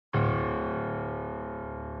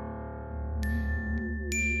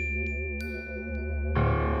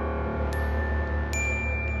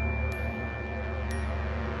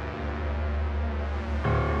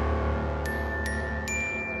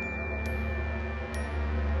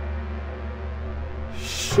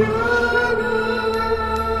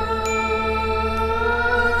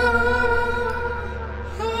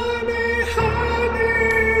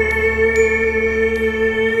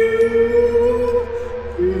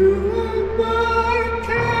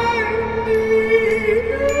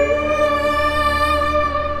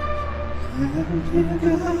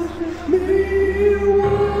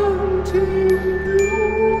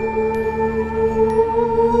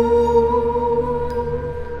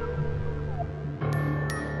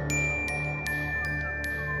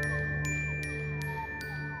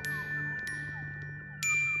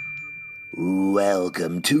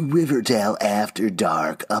Welcome to Riverdale After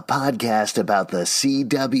Dark, a podcast about the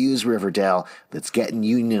CW's Riverdale that's getting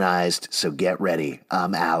unionized, so get ready.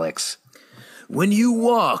 I'm Alex. When you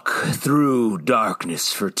walk through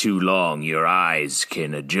darkness for too long, your eyes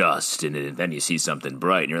can adjust, and then you see something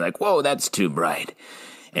bright, and you're like, whoa, that's too bright.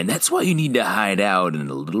 And that's why you need to hide out in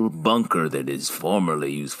a little bunker that is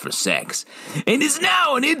formerly used for sex, and is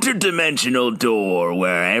now an interdimensional door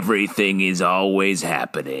where everything is always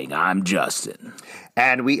happening. I'm Justin.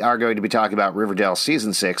 And we are going to be talking about Riverdale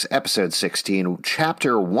Season 6, Episode 16,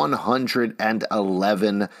 Chapter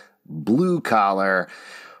 111, Blue Collar.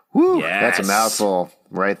 Woo, yes. That's a mouthful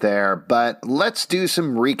right there. But let's do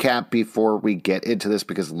some recap before we get into this,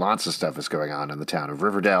 because lots of stuff is going on in the town of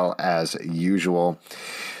Riverdale, as usual.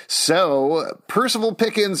 So, Percival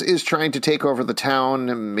Pickens is trying to take over the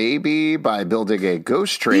town, maybe by building a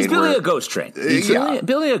ghost train. He's building a ghost train.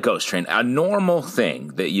 Building a ghost train, a normal thing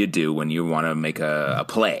that you do when you want to make a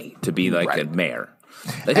play to be like a mayor.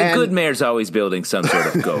 Like a good mayor's always building some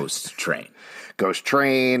sort of ghost train. Ghost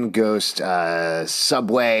train, ghost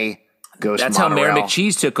subway, ghost That's monorail. how Mayor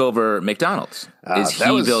McCheese took over McDonald's,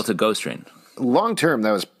 he built a ghost train. Long term,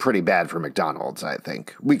 that was pretty bad for McDonald's, I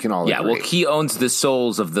think. We can all agree. Yeah, well, he owns the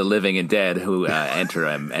souls of the living and dead who enter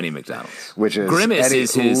any McDonald's. Which is, Grimace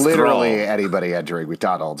is his literally thrall. Anybody entering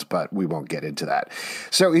McDonald's, but we won't get into that.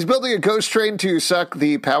 So he's building a ghost train to suck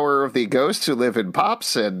the power of the ghosts who live in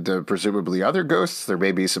Pops and presumably other ghosts. There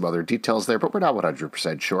may be some other details there, but we're not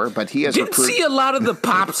 100% sure. But he has Didn't see a lot of the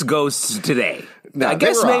Pops ghosts today. No, I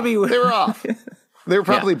guess maybe they were off. They were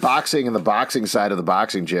probably boxing in the boxing side of the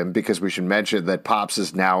boxing gym, because we should mention that Pops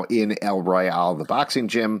is now in El Royale, the boxing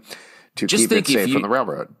gym, to keep it safe from the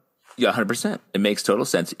railroad. Yeah, 100%. It makes total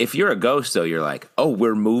sense. If you're a ghost, though, you're like, oh,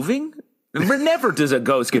 we're moving? Never does a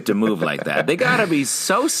ghost get to move like that. They got to be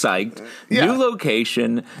so psyched. Yeah. New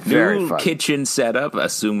location, new kitchen setup,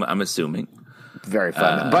 I'm assuming. Very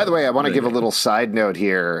fun. By the way, I want to give a little side note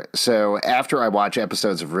here. So after I watch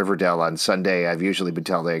episodes of Riverdale on Sunday, I've usually been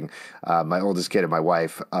telling my oldest kid and my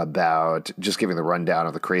wife about just giving the rundown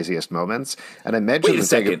of the craziest moments. And I mentioned... Wait a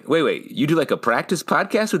second. Wait. You do like a practice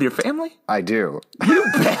podcast with your family? I do. You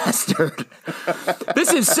bastard.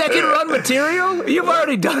 This is second run material? You've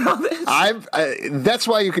already done all this? That's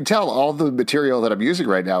why you can tell all the material that I'm using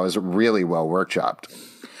right now is really well workshopped.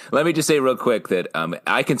 Let me just say real quick that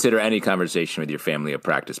I consider any conversation with your family a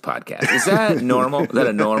practice podcast. Is that normal? Is that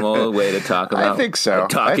a normal way to talk about? I think so.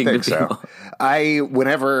 Talking to people?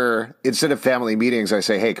 Whenever, instead of family meetings, I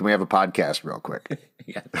say, hey, can we have a podcast real quick?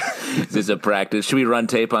 Yeah. Is this a practice? Should we run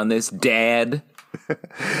tape on this, Dad?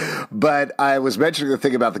 But I was mentioning the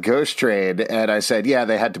thing about the ghost train, and I said, yeah,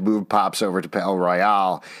 they had to move Pops over to El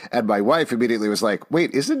Royale. And my wife immediately was like,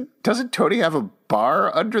 wait, doesn't Toni have a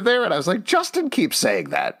bar under there? And I was like, Justin keeps saying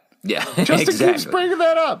that. Yeah, Justin keeps bringing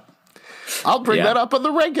that up. I'll bring that up on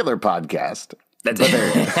the regular podcast.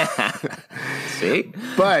 See?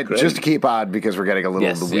 But great. Just to keep on, because we're getting a little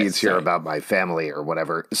in the weeds here about my family or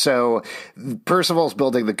whatever. So Percival's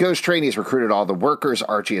building the ghost train. He's recruited all the workers.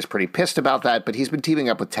 Archie is pretty pissed about that, but he's been teaming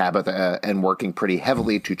up with Tabitha and working pretty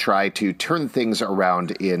heavily to try to turn things around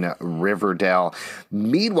in Riverdale.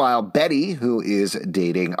 Meanwhile, Betty, who is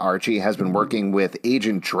dating Archie, has been working with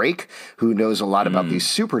Agent Drake, who knows a lot about the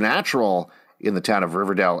supernatural in the town of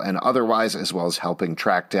Riverdale and otherwise, as well as helping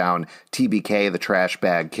track down TBK, the trash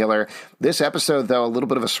bag killer. This episode, though, a little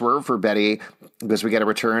bit of a swerve for Betty, because we get a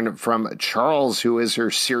return from Charles, who is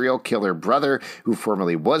her serial killer brother, who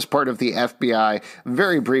formerly was part of the FBI,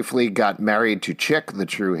 very briefly got married to Chick, the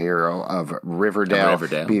true hero of Riverdale,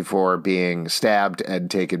 before being stabbed and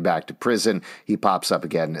taken back to prison. He pops up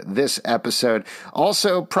again this episode.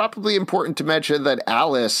 Also, probably important to mention that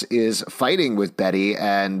Alice is fighting with Betty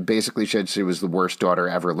and basically said she was the worst daughter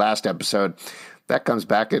ever last episode. That comes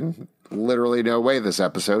back in literally no way this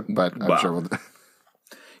episode, but I'm sure we'll...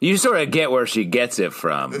 You sort of get where she gets it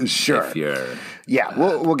from. Sure. If you're... Yeah,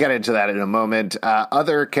 we'll get into that in a moment.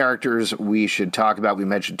 Other characters we should talk about. We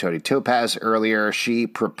mentioned Toni Topaz earlier. She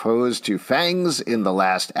proposed to Fangs in the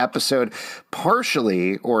last episode,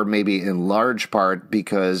 partially, or maybe in large part,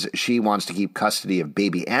 because she wants to keep custody of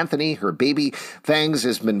baby Anthony, her baby. Fangs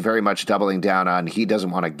has been very much doubling down on he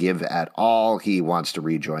doesn't want to give at all. He wants to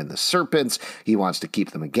rejoin the Serpents. He wants to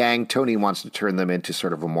keep them a gang. Toni wants to turn them into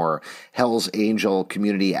sort of a more Hell's Angel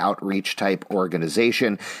community outreach type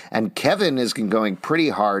organization. And Kevin is going pretty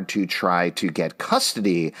hard to try to get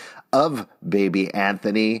custody of baby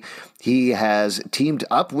Anthony. He has teamed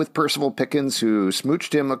up with Percival Pickens, who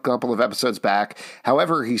smooched him a couple of episodes back.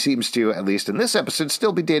 However, he seems to, at least in this episode,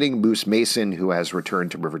 still be dating Moose Mason, who has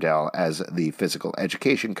returned to Riverdale as the physical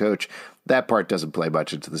education coach. That part doesn't play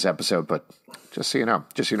much into this episode, but just so you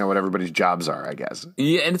know what everybody's jobs are, I guess.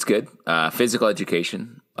 Yeah, and it's good. Physical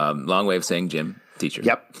education, long way of saying gym teacher.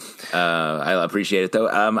 Yep. I appreciate it, though.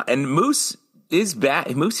 And Moose is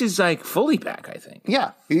back. Moose is like fully back, I think.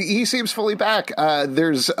 Yeah, he seems fully back.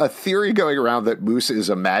 There's a theory going around that Moose is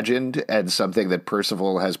imagined and something that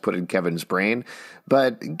Percival has put in Kevin's brain.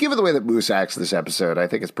 But given the way that Moose acts this episode, I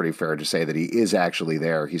think it's pretty fair to say that he is actually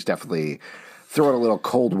there. He's definitely throwing a little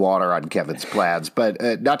cold water on Kevin's plans.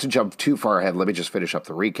 But not to jump too far ahead, let me just finish up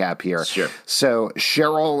the recap here. Sure. So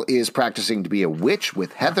Cheryl is practicing to be a witch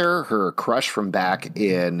with Heather, her crush from back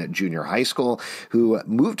in junior high school, who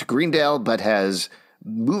moved to Greendale but has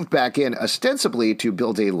moved back in ostensibly to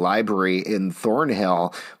build a library in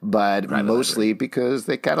Thornhill, but mostly because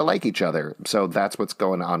they kind of like each other. So that's what's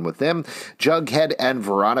going on with them. Jughead and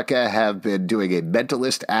Veronica have been doing a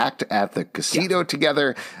mentalist act at the casino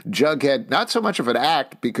together. Jughead, not so much of an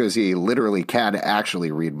act because he literally can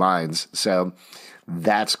actually read minds. So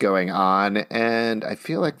that's going on. And I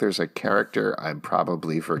feel like there's a character I'm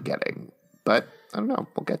probably forgetting, but I don't know.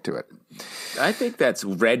 We'll get to it. I think that's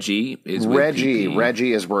Reggie.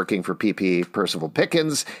 Reggie is working for PP Percival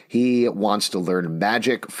Pickens. He wants to learn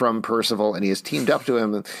magic from Percival, and he has teamed up to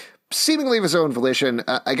him, seemingly of his own volition.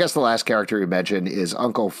 I guess the last character we mentioned is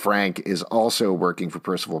Uncle Frank is also working for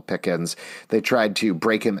Percival Pickens. They tried to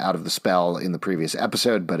break him out of the spell in the previous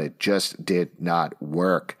episode, but it just did not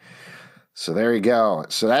work. So there you go.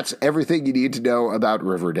 So that's everything you need to know about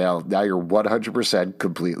Riverdale. Now you're 100%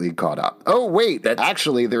 completely caught up. Oh, wait.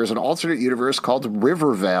 Actually, there's an alternate universe called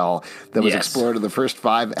Rivervale that was explored in the first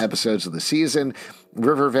 5 episodes of the season.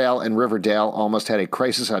 Rivervale and Riverdale almost had a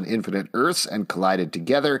crisis on Infinite Earths and collided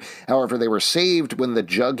together. However, they were saved when the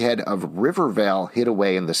Jughead of Rivervale hid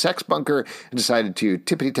away in the sex bunker and decided to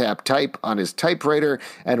tippity-tap type on his typewriter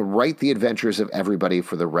and write the adventures of everybody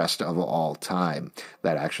for the rest of all time.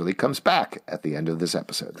 That actually comes back at the end of this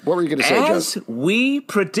episode. What were you going to say, Joe? As we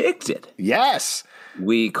predicted. Yes.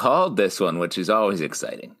 We called this one, which is always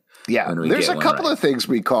exciting. Yeah, there's a couple of things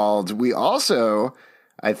we called. We also,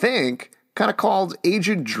 I think, kind of called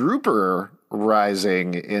Agent Drooper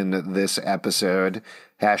rising in this episode.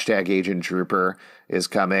 Hashtag Agent Drooper is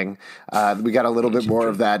coming. We got a little bit more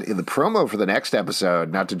of that in the promo for the next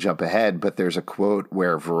episode. Not to jump ahead, but there's a quote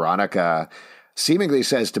where Veronica seemingly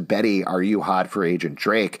says to Betty, "Are you hot for Agent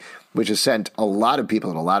Drake?" which has sent a lot of people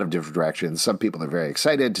in a lot of different directions. Some people are very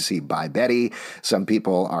excited to see Bye Betty. Some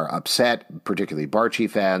people are upset, particularly Barchi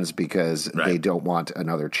fans, because they don't want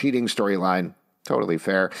another cheating storyline. Totally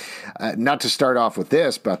fair. Not to start off with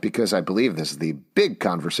this, but because I believe this is the big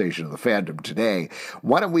conversation of the fandom today,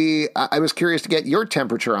 why don't we, I was curious to get your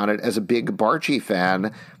temperature on it as a big Barchi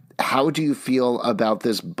fan. How do you feel about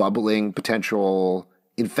this bubbling potential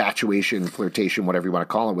infatuation, flirtation, whatever you want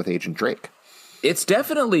to call it, with Agent Drake? It's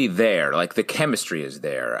definitely there. Like, the chemistry is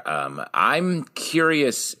there. I'm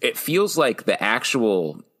curious. It feels like the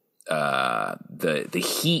actual the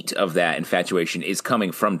heat of that infatuation is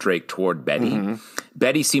coming from Drake toward Betty. Mm-hmm.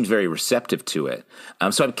 Betty seems very receptive to it.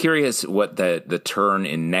 So I'm curious what the turn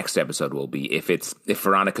in next episode will be. If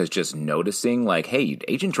Veronica's just noticing, like, hey,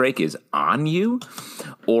 Agent Drake is on you,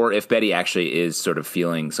 or if Betty actually is sort of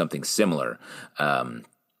feeling something similar.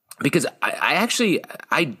 Because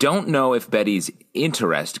I don't know if Betty's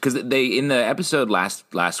interested, because they, in the episode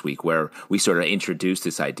last week where we sort of introduced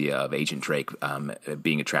this idea of Agent Drake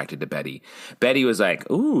being attracted to Betty, Betty was like,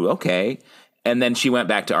 ooh, okay. And then she went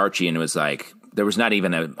back to Archie and it was like, there was not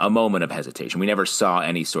even a moment of hesitation. We never saw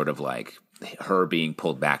any sort of like her being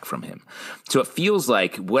pulled back from him. So it feels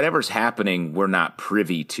like whatever's happening, we're not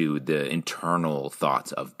privy to the internal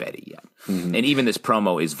thoughts of Betty yet. Mm-hmm. And even this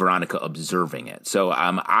promo is Veronica observing it. So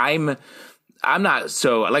I'm not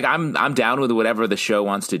so like I'm down with whatever the show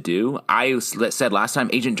wants to do. I said last time,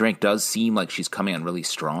 Agent Drake does seem like she's coming on really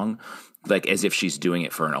strong, like as if she's doing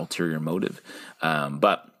it for an ulterior motive.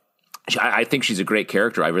 But I think she's a great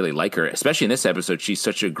character. I really like her, especially in this episode. She's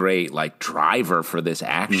such a great like driver for this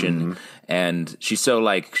action, and she's so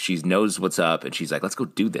like she knows what's up, and she's like, "Let's go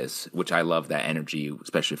do this," which I love that energy,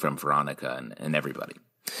 especially from Veronica and everybody.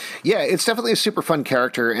 Yeah, it's definitely a super fun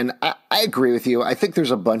character, and I agree with you. I think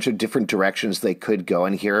there's a bunch of different directions they could go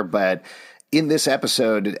in here, but in this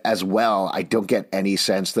episode as well, I don't get any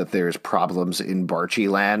sense that there's problems in Barchi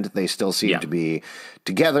land. They still seem to be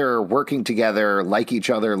together, working together, like each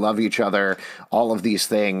other, love each other, all of these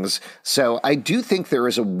things. So I do think there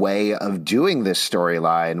is a way of doing this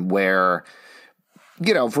storyline where,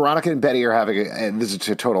 you know, Veronica and Betty are having, and this is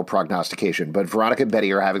a total prognostication, but Veronica and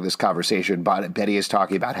Betty are having this conversation. Betty is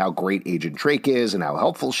talking about how great Agent Drake is and how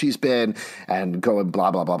helpful she's been and going blah,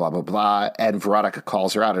 blah, blah, blah, blah, blah. And Veronica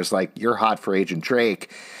calls her out and is like, "You're hot for Agent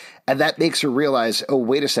Drake." And that makes her realize, oh,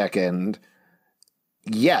 wait a second.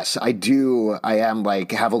 Yes, I am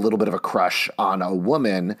like have a little bit of a crush on a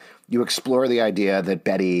woman. You explore the idea that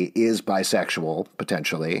Betty is bisexual,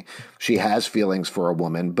 potentially. She has feelings for a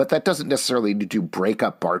woman, but that doesn't necessarily need to break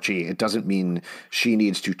up Archie. It doesn't mean she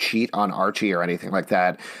needs to cheat on Archie or anything like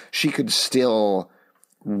that. She could still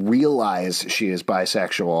realize she is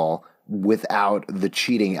bisexual without the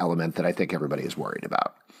cheating element that I think everybody is worried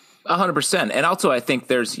about. 100%. And also I think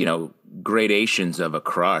there's, you know, gradations of a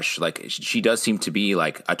crush. Like she does seem to be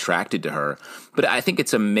like attracted to her, but I think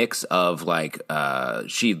it's a mix of like,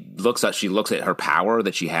 she looks at her power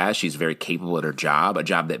that she has. She's very capable at her job, a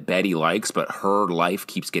job that Betty likes, but her life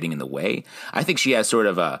keeps getting in the way. I think she has sort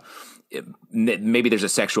of maybe there's a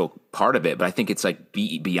sexual part of it, but I think it's like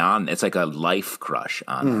beyond, it's like a life crush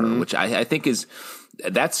on her, which I think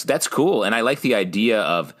that's cool. And I like the idea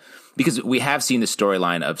of, because we have seen the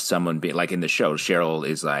storyline of someone being like in the show, Cheryl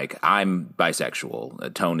is like, I'm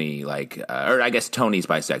bisexual. Toni, like, or I guess Toni's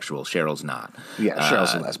bisexual. Cheryl's not. Yeah,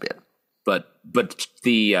 Cheryl's a lesbian. But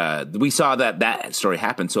we saw that story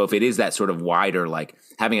happen. So if it is that sort of wider, like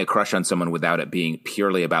having a crush on someone without it being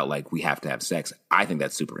purely about like we have to have sex, I think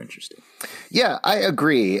that's super interesting. Yeah, I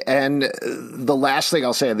agree. And the last thing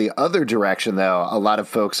I'll say in the other direction, though, a lot of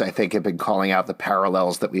folks I think have been calling out the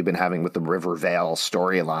parallels that we've been having with the Riverdale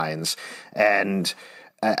storylines. And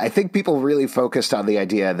I think people really focused on the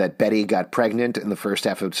idea that Betty got pregnant in the first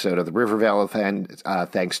episode of the Riverdale event,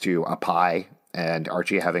 thanks to a pie. And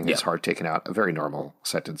Archie having his heart taken out, a very normal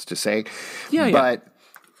sentence to say. But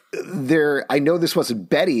I know this wasn't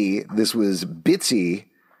Betty, this was Bitsy,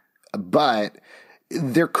 but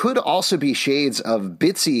there could also be shades of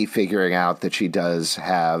Bitsy figuring out that she does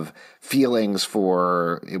have feelings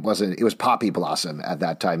for, it was Poppy Blossom at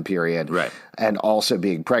that time period. Right. And also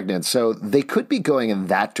being pregnant. So they could be going in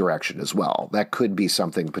that direction as well. That could be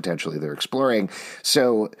something potentially they're exploring.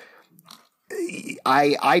 So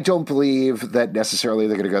I don't believe that necessarily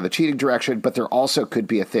they're going to go the cheating direction, but there also could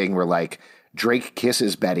be a thing where like Drake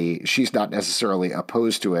kisses Betty. She's not necessarily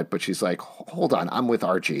opposed to it, but she's like, hold on, I'm with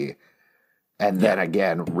Archie. And then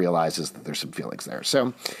again, realizes that there's some feelings there.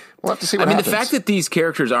 So we'll have to see what happens. The fact that these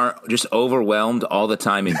characters aren't just overwhelmed all the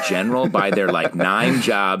time in general by their like 9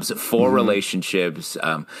 jobs, 4 relationships.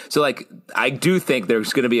 So like, I do think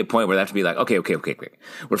there's going to be a point where they have to be like, okay.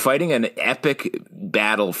 We're fighting an epic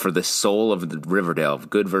battle for the soul of the Riverdale,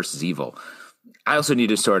 of good versus evil. I also need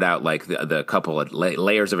to sort out like the couple of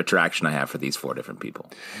layers of attraction I have for these 4 different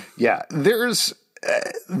people. Yeah,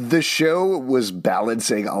 the show was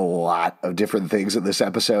balancing a lot of different things in this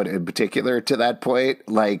episode, in particular to that point.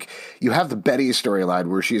 Like, you have the Betty storyline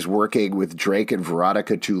where she's working with Drake and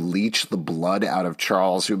Veronica to leech the blood out of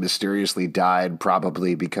Charles, who mysteriously died,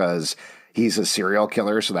 probably because he's a serial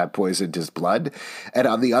killer, so that poisoned his blood. And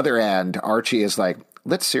on the other hand, Archie is like,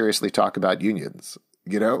 let's seriously talk about unions,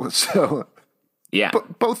 you know? So, yeah,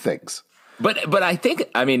 both things. But I think,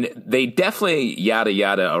 they definitely yada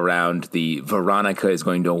yada around the Veronica is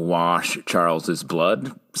going to wash Charles's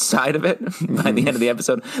blood side of it by the end of the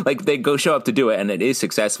episode. Like, they go show up to do it, and it is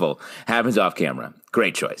successful. Happens off camera.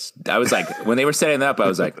 Great choice. I was like, when they were setting that up, I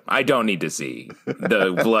was like, I don't need to see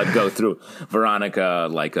the blood go through Veronica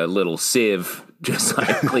like a little sieve, just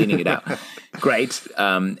like cleaning it out. Great.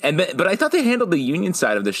 But I thought they handled the union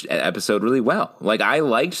side of this episode really well. Like, I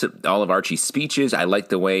liked all of Archie's speeches. I liked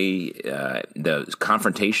the way the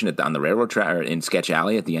confrontation on the railroad track or in Sketch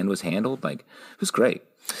Alley at the end was handled. Like, it was great.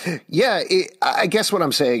 Yeah, I guess what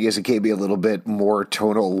I'm saying is it gave me a little bit more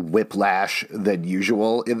tonal whiplash than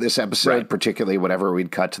usual in this episode, particularly whenever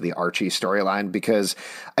we'd cut to the Archie storyline, because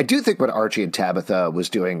I do think what Archie and Tabitha was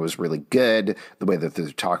doing was really good. The way that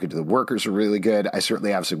they're talking to the workers are really good. I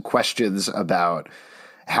certainly have some questions about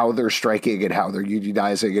how they're striking and how they're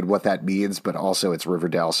unionizing and what that means, but also it's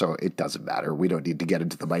Riverdale, so it doesn't matter. We don't need to get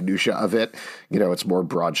into the minutia of it. It's more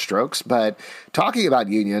broad strokes, but talking about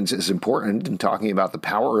unions is important and talking about the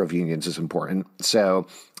power of unions is important. So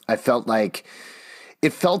I felt like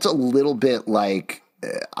it felt a little bit like,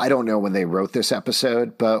 I don't know when they wrote this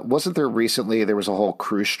episode, but wasn't there recently, there was a whole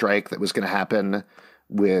cruise strike that was going to happen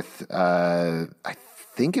with, I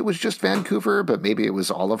think it was just Vancouver, but maybe it was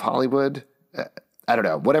all of Hollywood. I don't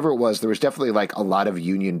know. Whatever it was, there was definitely like a lot of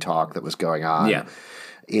union talk that was going on. Yeah.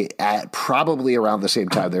 At probably around the same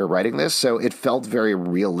time they were writing this. So it felt very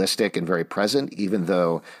realistic and very present, even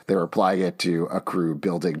though they were applying it to a crew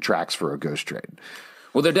building tracks for a ghost train.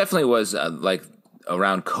 Well, there definitely was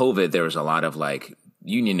around COVID, there was a lot of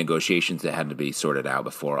union negotiations that had to be sorted out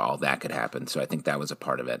before all that could happen. So I think that was a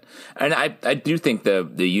part of it. And I do think the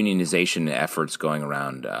unionization efforts going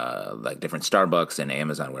around different Starbucks and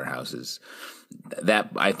Amazon warehouses, that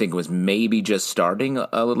I think was maybe just starting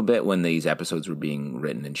a little bit when these episodes were being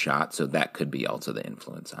written and shot. So that could be also the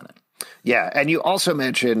influence on it. Yeah, and you also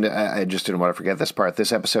mentioned, I just didn't want to forget this part,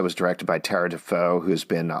 this episode was directed by Tara Defoe, who's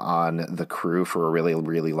been on the crew for a really,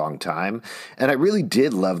 really long time. And I really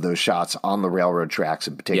did love those shots on the railroad tracks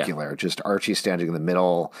in particular. Yeah. Just Archie standing in the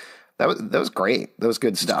middle. That was great. That was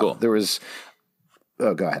good stuff. Cool. There was...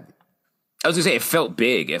 Oh, go ahead. I was going to say, it felt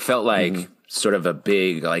big. It felt like sort of a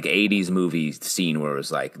big 80s movie scene where it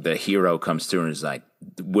was like the hero comes through and is like,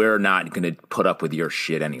 we're not going to put up with your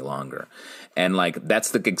shit any longer. And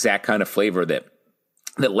that's the exact kind of flavor that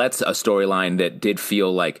lets a storyline that did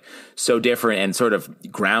feel so different and sort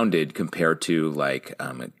of grounded compared to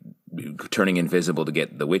turning invisible to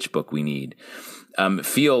get the witch book we need,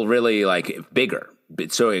 feel really bigger.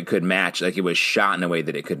 So it could match, it was shot in a way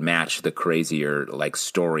that it could match the crazier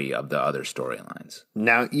story of the other storylines.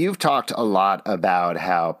 Now, you've talked a lot about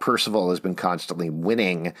how Percival has been constantly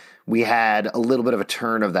winning. We had a little bit of a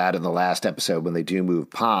turn of that in the last episode when they do move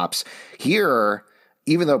Pops. Here,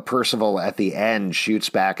 even though Percival at the end shoots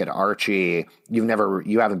back at Archie, you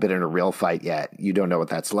haven't been in a real fight yet. You don't know what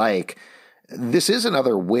that's like. This is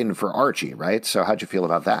another win for Archie, right? So how'd you feel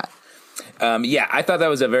about that? Yeah, I thought that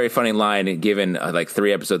was a very funny line, given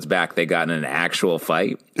 3 episodes back, they got in an actual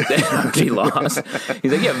fight that Archie lost.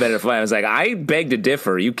 He's like, yeah, better fight. I was like, I beg to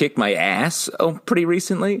differ. You kicked my ass pretty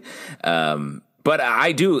recently. But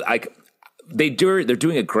I do, they're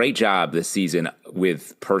doing a great job this season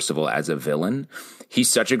with Percival as a villain. He's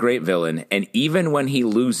such a great villain. And even when he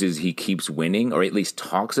loses, he keeps winning, or at least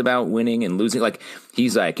talks about winning and losing.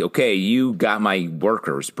 He's like, okay, you got my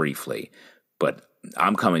workers briefly, but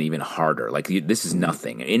I'm coming even harder. This is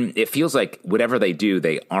nothing. And it feels like whatever they do,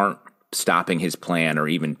 they aren't stopping his plan or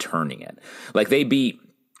even turning it. They beat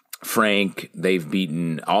Frank, they've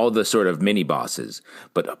beaten all the sort of mini bosses,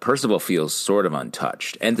 but Percival feels sort of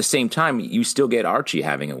untouched. And at the same time, you still get Archie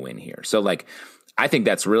having a win here. So I think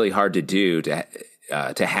that's really hard to do, to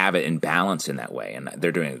have it in balance in that way, and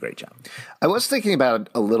they're doing a great job. I was thinking about it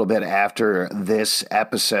a little bit after this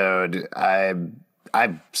episode.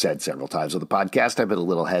 I've said several times on the podcast, I've been a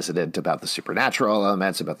little hesitant about the supernatural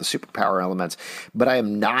elements, about the superpower elements, but I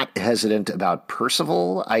am not hesitant about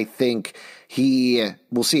Percival. I think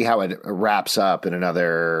we'll see how it wraps up in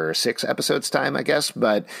another 6 episodes time, I guess,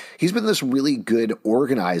 but he's been this really good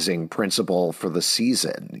organizing principle for the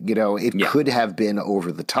season. It could have been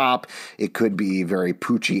over the top. It could be very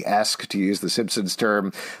Poochie-esque, to use the Simpsons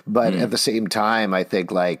term, but at the same time, I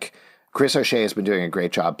think Chris O'Shea has been doing a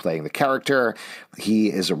great job playing the character. He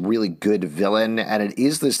is a really good villain, and it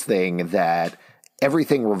is this thing that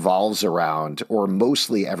everything revolves around, or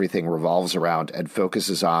mostly everything revolves around and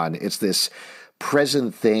focuses on. It's this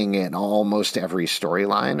present thing in almost every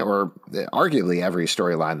storyline, or arguably every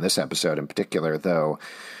storyline this episode in particular, though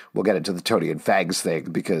we'll get into the Toni and Fangs thing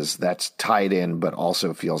because that's tied in but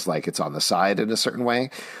also feels like it's on the side in a certain way.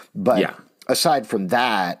 But aside from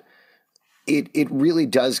that, It really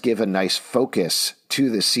does give a nice focus to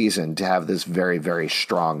this season to have this very, very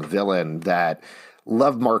strong villain that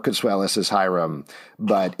loved Marcus Wallace as Hiram,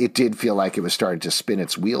 but it did feel like it was starting to spin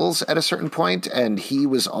its wheels at a certain point, and he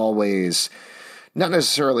was always not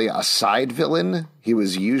necessarily a side villain. He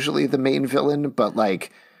was usually the main villain, but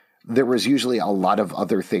there was usually a lot of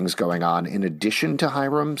other things going on in addition to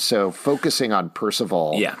Hiram, so focusing on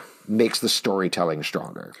Percival makes the storytelling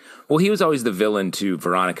stronger. Well, he was always the villain to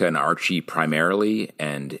Veronica and Archie primarily,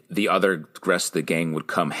 and the rest of the gang would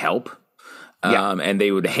come help, and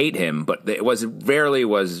they would hate him, but rarely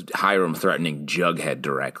was Hiram threatening Jughead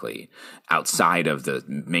directly outside of the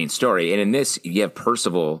main story. And in this, you have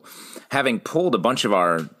Percival having pulled a bunch of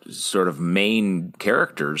our sort of main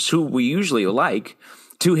characters who we usually like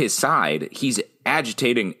to his side, he's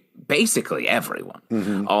agitating basically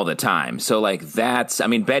everyone all the time. So like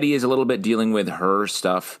Betty is a little bit dealing with her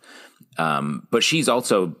stuff, but she's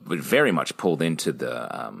also very much pulled into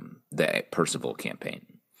the Percival campaign.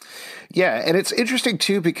 Yeah, and it's interesting,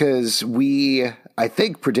 too, because I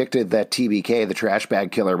think, predicted that TBK, the trash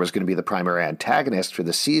bag killer, was going to be the primary antagonist for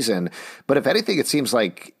the season. But if anything, it seems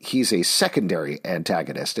like he's a secondary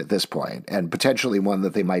antagonist at this point, and potentially one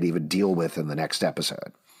that they might even deal with in the next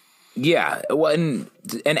episode. Yeah, well,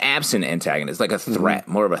 an absent antagonist, like a threat,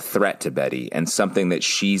 more of a threat to Betty, and something that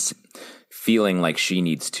she's feeling like she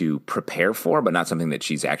needs to prepare for, but not something that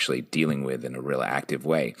she's actually dealing with in a real active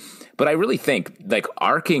way. But I really think, like,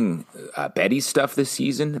 arcing Betty's stuff this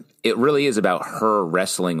season, it really is about her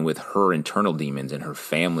wrestling with her internal demons and her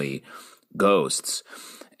family ghosts.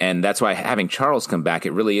 And that's why having Charles come back,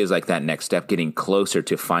 it really is like that next step, getting closer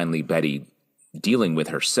to finally Betty dealing with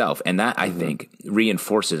herself. And that, I think,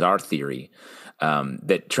 reinforces our theory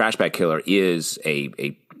that Trash Bag Killer is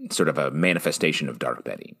a sort of a manifestation of Dark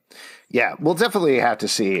Betty. Yeah, we'll definitely have to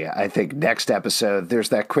see. I think next episode, there's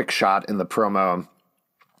that quick shot in the promo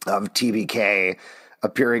of TBK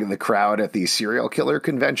appearing in the crowd at the serial killer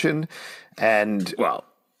convention. And well,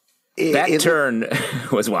 that turn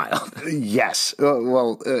was wild. Yes.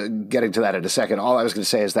 Getting to that in a second. All I was going to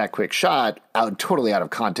say is that quick shot, totally out of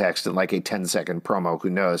context in like a 10-second promo, who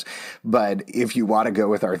knows? But if you want to go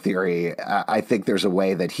with our theory, I think there's a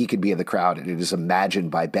way that he could be in the crowd and it is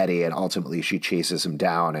imagined by Betty, and ultimately she chases him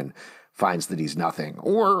down and finds that he's nothing,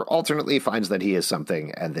 or alternately finds that he is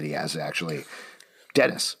something and that he has actually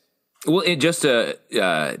Dennis. Well, Dennis, the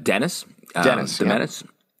Menace.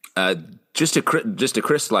 Just to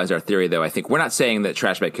crystallize our theory, though, I think we're not saying that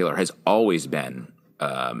Trash Bag Killer has always been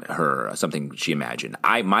her something she imagined.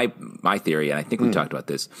 My theory, and I think we talked about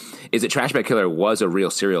this, is that Trash Bag Killer was a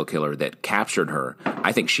real serial killer that captured her.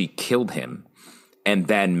 I think she killed him and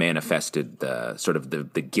then manifested the sort of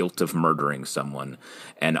the guilt of murdering someone,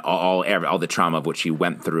 and all the trauma of what she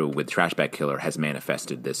went through with Trash Bag Killer has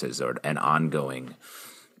manifested this as an ongoing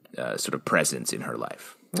sort of presence in her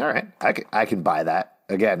life. All right, I can buy that.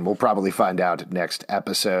 Again, we'll probably find out next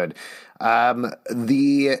episode. We're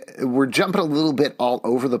jumping a little bit all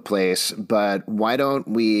over the place, but why don't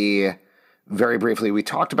we, very briefly, we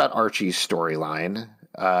talked about Archie's storyline.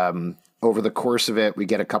 Over the course of it, we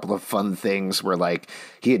get a couple of fun things where, like,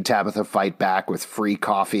 he and Tabitha fight back with free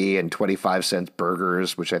coffee and 25-cent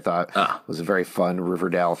burgers, which I thought was a very fun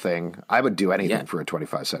Riverdale thing. I would do anything for a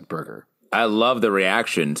 25-cent burger. I love the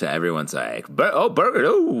reaction to everyone's like, burger,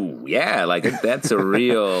 oh, yeah, like that's a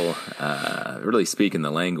real, really speaking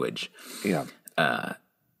the language. Yeah. And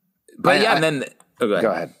then, go ahead.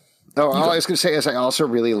 Go ahead. Oh, all I was going to say is I also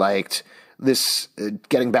really liked this,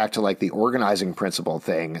 getting back to like the organizing principle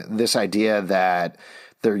thing, this idea that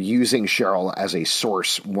they're using Cheryl as a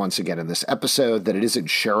source once again in this episode, that it isn't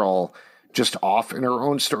Cheryl just off in her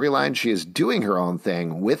own storyline. She is doing her own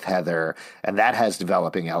thing with Heather, and that has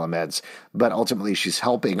developing elements. But ultimately, she's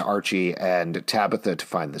helping Archie and Tabitha to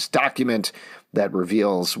find this document that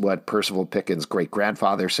reveals what Percival Pickens'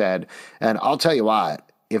 great-grandfather said. And I'll tell you what,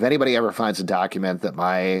 if anybody ever finds a document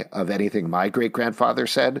that of anything my great-grandfather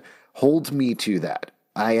said, hold me to that.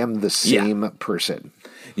 I am the same person.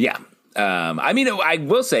 Yeah. I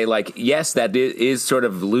will say, like, yes, that is sort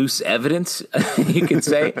of loose evidence, you could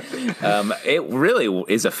say. It really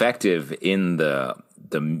is effective in the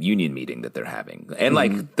union meeting that they're having. And,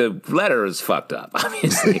 like, the letter is fucked up,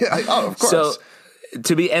 obviously. Oh, of course. So,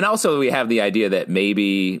 and also we have the idea that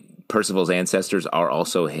maybe Percival's ancestors are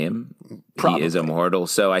also him. Probably. He is immortal.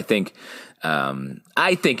 So I think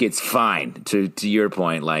it's fine, to your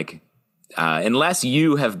point, like, unless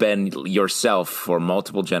you have been yourself for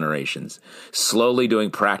multiple generations, slowly doing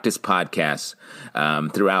practice podcasts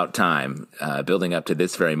throughout time, building up to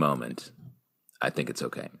this very moment, I think it's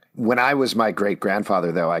okay. When I was my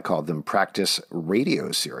great-grandfather, though, I called them practice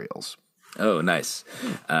radio serials. Oh, nice.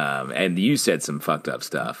 And you said some fucked up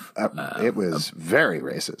stuff. It was very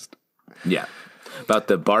racist. Yeah. About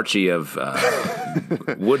the Barchi of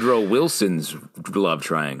Woodrow Wilson's love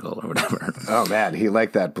triangle or whatever. Oh, man. He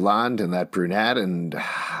liked that blonde and that brunette, and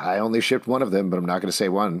I only shipped one of them, but I'm not going to say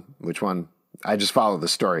which one. I just follow the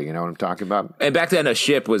story. You know what I'm talking about? And back then, a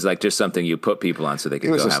ship was like just something you put people on so they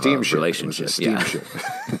could go have a relationship. It was a steamship.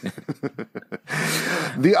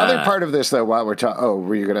 The other part of this, though, while we're talking... Oh,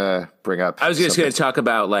 were you going to bring up... I was just going to talk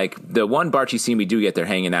about, like, the one Barchi scene we do get there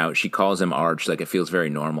hanging out. She calls him Arch. Like, it feels very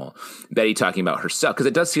normal. Betty talking about herself. Because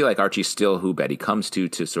it does feel like Archie's still who Betty comes to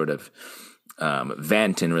sort of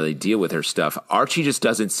vent and really deal with her stuff. Archie just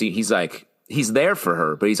doesn't see... He's like... He's there for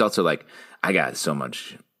her, but he's also like, I got so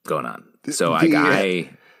much going on. So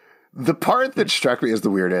the part that struck me as the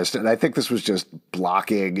weirdest, and I think this was just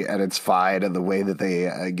blocking, and it's fine, and the way that they,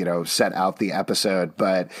 set out the episode,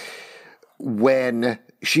 but when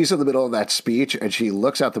she's in the middle of that speech and she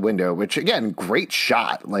looks out the window, which again, great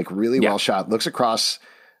shot, like really well shot, looks across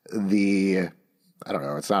the, I don't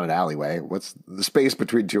know, it's not an alleyway. What's the space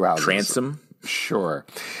between two houses? Transom. Sure.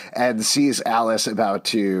 And sees Alice about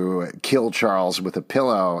to kill Charles with a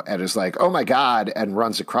pillow and is like, oh my God, and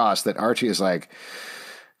runs across. That Archie is like,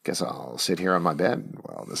 guess I'll sit here on my bed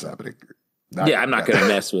while this is happening. I'm not going to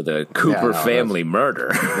mess with a Cooper family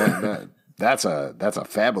murder. That's a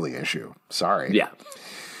family issue. Sorry. Yeah.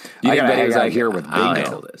 I got to hang out here with Bingo. I'll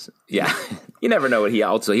handle this. Yeah. You never know what he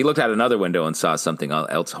looked out another window and saw something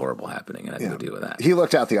else horrible happening and had to deal with that. He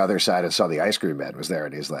looked out the other side and saw the ice cream man was there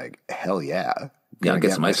and he's like, hell yeah. I'll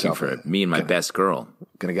get some ice cream for me and my best girl.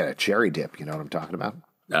 Gonna get a cherry dip. You know what I'm talking about?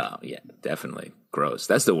 Oh, yeah, definitely. Gross.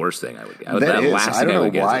 That's the worst thing I would get. I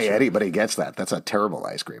don't know why anybody gets that. That's a terrible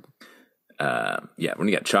ice cream. When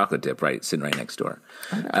you got chocolate dip sitting right next door.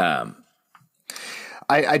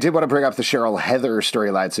 I did want to bring up the Cheryl Heather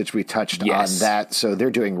storyline since we touched on that. So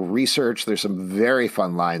they're doing research. There's some very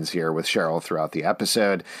fun lines here with Cheryl throughout the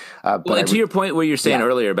episode. And to your point where you're saying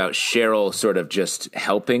earlier about Cheryl sort of just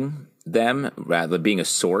helping them rather than being a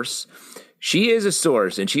source, she is a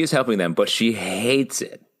source and she is helping them, but she hates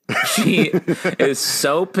it. She is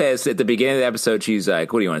so pissed at the beginning of the episode. She's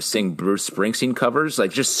like, what do you want to sing Bruce Springsteen covers?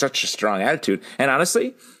 Like just such a strong attitude. And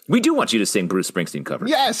honestly, we do want you to sing Bruce Springsteen covers.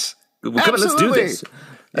 Yes. Come on, let's do this.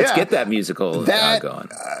 Let's get that musical going.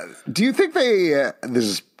 Do you think this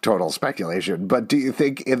is total speculation, but do you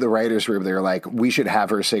think in the writer's room they were like, we should have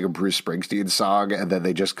her sing a Bruce Springsteen song, and then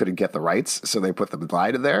they just couldn't get the rights, so they put the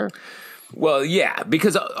line in there? Well, yeah,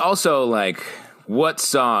 because also, like, what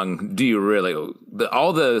song do you really,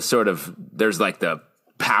 all the sort of, there's like the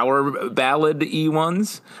power ballad-y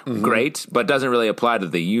ones, great, but doesn't really apply to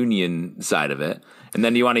the union side of it. And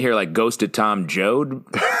then you want to hear like Ghosted Tom Joad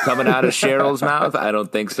coming out of Cheryl's mouth? I don't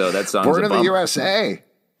think so. That song's Born in the USA.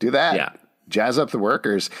 Do that. Yeah. Jazz up the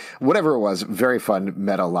workers. Whatever it was, very fun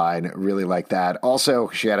meta line. Really like that. Also,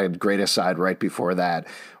 she had a great aside right before that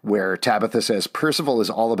where Tabitha says, Percival is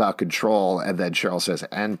all about control. And then Cheryl says,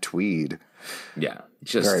 and Tweed. Yeah.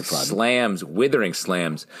 Just slams, withering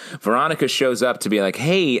slams. Veronica shows up to be like,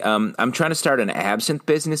 hey, I'm trying to start an absinthe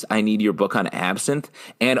business. I need your book on absinthe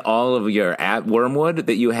and all of your wormwood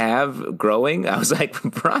that you have growing. I was like,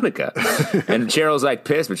 Veronica. And Cheryl's like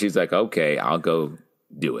pissed, but she's like, okay, I'll go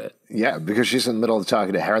do it. Yeah, because she's in the middle of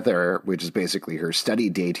talking to Heather, which is basically her study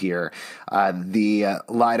date here. The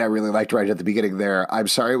line I really liked right at the beginning there, I'm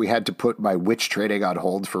sorry we had to put my witch training on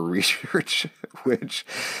hold for research, which,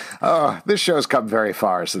 this show's come very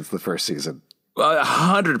far since the first season.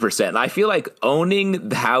 100%. I feel like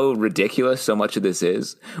owning how ridiculous so much of this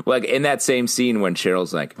is. Like in that same scene when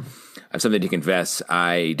Cheryl's like, I have something to confess.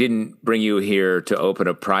 I didn't bring you here to open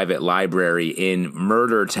a private library in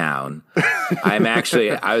Murder Town. I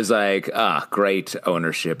was like, great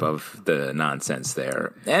ownership of the nonsense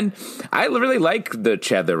there. And I really like the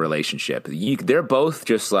Cheddar relationship. They're both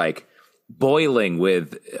just like boiling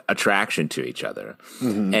with attraction to each other.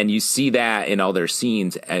 Mm-hmm. And you see that in all their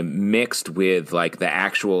scenes and mixed with like the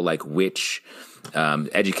actual like witch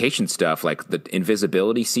education stuff, like the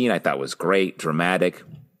invisibility scene I thought was great, dramatic.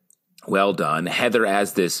 Well done. Heather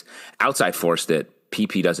as this outside force that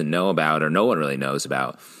PP doesn't know about or no one really knows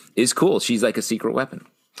about is cool. She's like a secret weapon.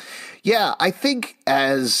 Yeah, I think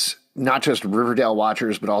as not just Riverdale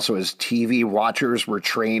watchers, but also as TV watchers, we're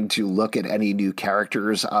trained to look at any new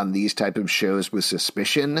characters on these type of shows with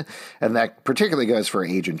suspicion. And that particularly goes for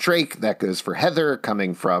Agent Drake. That goes for Heather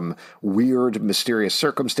coming from weird, mysterious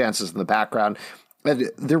circumstances in the background.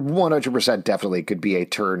 And there 100% definitely could be a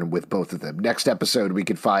turn with both of them. Next episode, we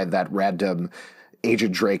could find that random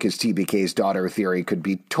Agent Drake is TBK's daughter theory could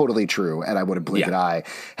be totally true, and I wouldn't blink an eye.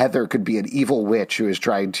 Heather could be an evil witch who is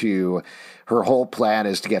trying to... Her whole plan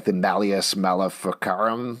is to get the Malleus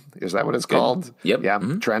Maleficarum. Is that what it's called? Yep. Yeah.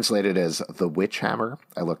 Mm-hmm. Translated as the witch hammer.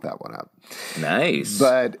 I looked that one up. Nice.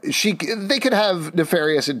 But they could have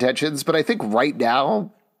nefarious intentions, but I think right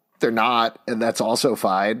now... they're not, and that's also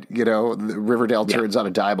fine. You know, Riverdale turns on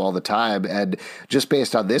a dime all the time, and just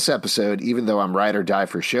based on this episode, even though I'm ride or die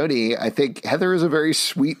for Shoni, I think Heather is a very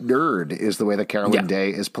sweet nerd, is the way that Carolyn Day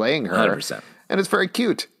is playing her. 100%. And it's very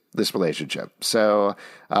cute, this relationship. So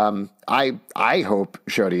I hope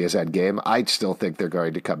Shoni is endgame. I still think they're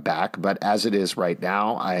going to come back, but as it is right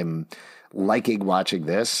now, I'm liking watching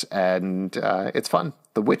this, and it's fun.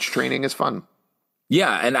 The witch training is fun.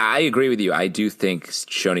 Yeah, and I agree with you. I do think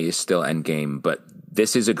Shoni is still endgame, but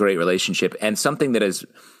this is a great relationship and something that is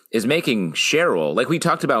is making Cheryl, like we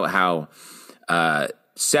talked about how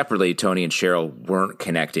separately Toni and Cheryl weren't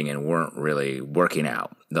connecting and weren't really working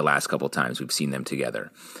out the last couple of times we've seen them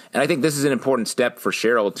together. And I think this is an important step for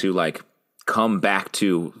Cheryl to like come back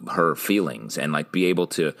to her feelings and like be able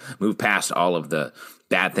to move past all of the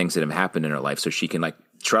bad things that have happened in her life so she can like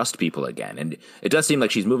trust people again. And it does seem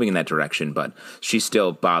like she's moving in that direction, but she's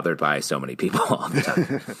still bothered by so many people all the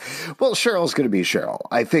time. Well, Cheryl's going to be Cheryl.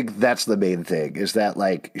 I think that's the main thing, is that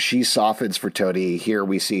like she softens for Toni. Here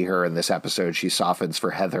we see her in this episode. She softens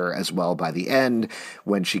for Heather as well by the end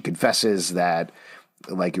when she confesses that,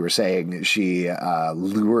 like you were saying, she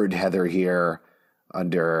lured Heather here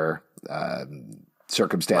under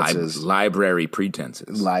circumstances. Library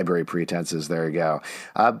pretenses. There you go.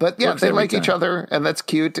 But yeah, they like each other, and that's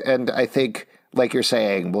cute. And I think, like you're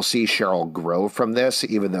saying, we'll see Cheryl grow from this,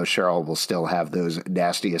 even though Cheryl will still have those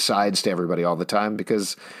nasty asides to everybody all the time,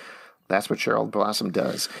 because that's what Cheryl Blossom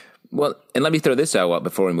does. Well, and let me throw this out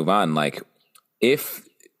before we move on. Like, if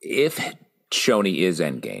Shoni is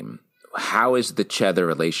Endgame, how is the Cheddar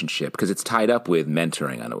relationship? Because it's tied up with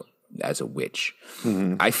mentoring as a witch.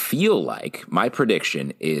 Mm-hmm. I feel like my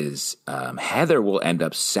prediction is Heather will end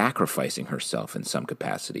up sacrificing herself in some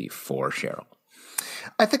capacity for Cheryl.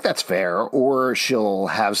 I think that's fair. Or she'll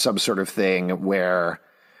have some sort of thing where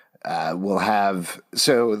we'll have...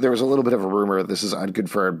 So there was a little bit of a rumor, this is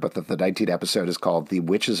unconfirmed, but that the 19th episode is called The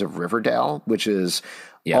Witches of Riverdale, which is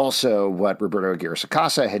also what Roberto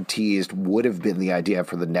Aguirre-Sacasa had teased would have been the idea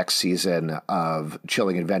for the next season of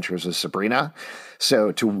Chilling Adventures of Sabrina.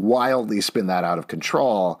 So to wildly spin that out of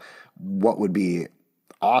control, what would be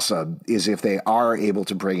awesome is if they are able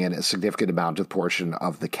to bring in a significant amount of portion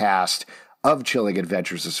of the cast of Chilling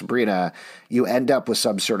Adventures of Sabrina, you end up with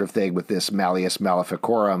some sort of thing with this Malleus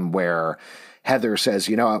Maleficorum where Heather says,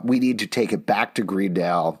 you know what, we need to take it back to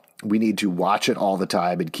Greendale. We need to watch it all the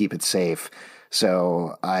time and keep it safe.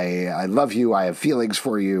 So I love you. I have feelings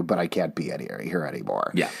for you, but I can't be here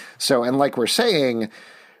anymore. Yeah. So, and like we're saying,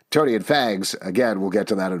 Toni and Fangs, again, we'll get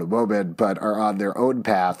to that in a moment, but are on their own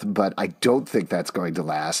path. But I don't think that's going to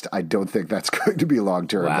last. I don't think that's going to be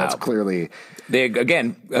long-term. Wow. That's clearly... They,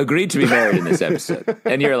 again, agreed to be married in this episode.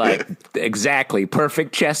 And you're like, exactly,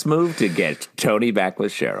 perfect chess move to get Toni back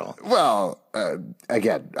with Cheryl. Well,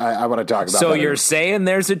 again, I want to talk about So you're saying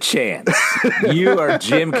there's a chance. You are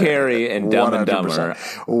Jim Carrey and Dumb and Dumber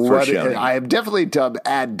for Shoni. I am definitely dumb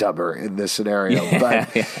and dumber in this scenario. But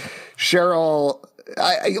Cheryl...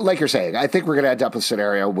 like you're saying, I think we're going to end up with a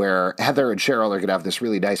scenario where Heather and Cheryl are going to have this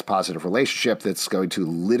really nice positive relationship that's going to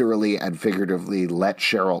literally and figuratively let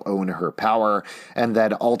Cheryl own her power. And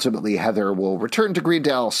then ultimately Heather will return to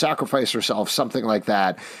Greendale, sacrifice herself, something like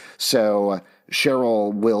that. So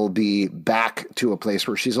Cheryl will be back to a place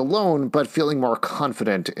where she's alone, but feeling more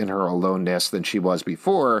confident in her aloneness than she was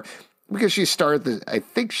before. Because I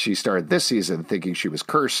think she started this season thinking she was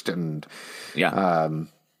cursed and...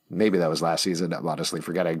 maybe that was last season, I'm honestly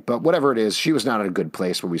forgetting. But whatever it is, she was not in a good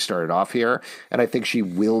place when we started off here. And I think she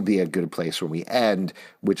will be a good place when we end,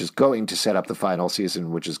 which is going to set up the final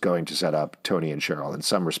season, which is going to set up Toni and Cheryl. In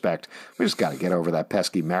some respect, we just got to get over that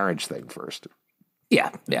pesky marriage thing first.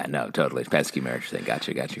 Yeah, no, totally. Pesky marriage thing.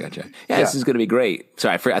 Gotcha. Yeah, this is going to be great.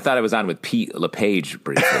 Sorry, I thought I was on with Pete LePage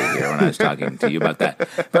briefly here when I was talking to you about that.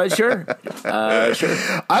 But sure.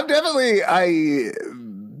 I'm definitely...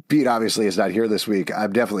 Pete obviously is not here this week.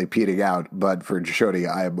 I'm definitely peating out, but for Shoni,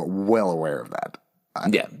 I am well aware of that.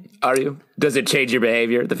 Yeah. Are you? Does it change your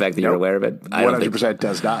behavior, the fact that you're aware of it? 100%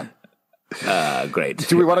 does not. Great.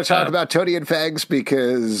 Do we want to talk about Toni and Fangs?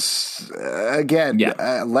 Because, again,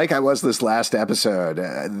 like I was this last episode,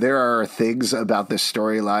 there are things about this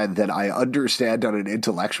storyline that I understand on an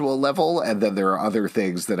intellectual level, and then there are other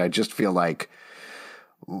things that I just feel like,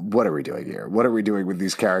 what are we doing here? What are we doing with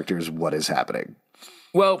these characters? What is happening?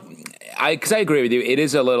 Well, because I agree with you, it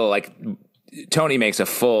is a little like Toni does a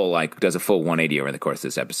full 180 over the course of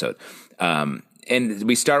this episode. And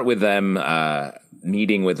we start with them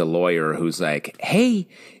meeting with a lawyer who's like, hey,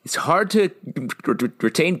 it's hard to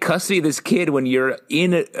retain custody of this kid when you're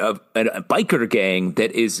in a biker gang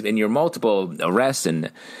that is in your multiple arrests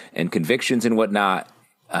and convictions and whatnot.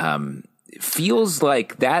 Feels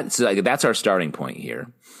like that's our starting point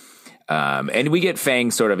here. And we get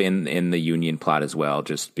Fangs sort of in the Union plot as well,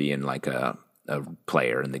 just being like a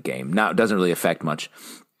player in the game. Now, it doesn't really affect much.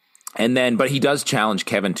 And then, but he does challenge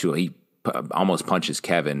Kevin he almost punches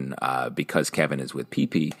Kevin because Kevin is with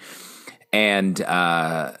PP. And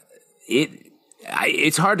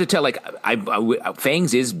it's hard to tell. Like,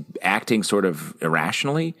 Fangs is acting sort of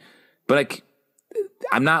irrationally, but like,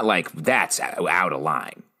 I'm not like, that's out of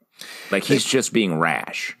line. Like, he's just being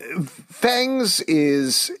rash. Fangs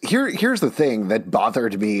is here's the thing that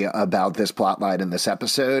bothered me about this plotline in this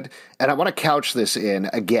episode, and I want to couch this in,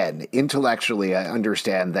 again, intellectually. I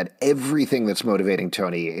understand that everything that's motivating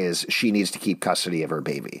Toni is she needs to keep custody of her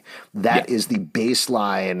baby. That is the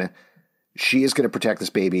baseline. She is going to protect this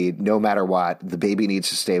baby no matter what. The baby needs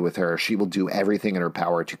to stay with her. She will do everything in her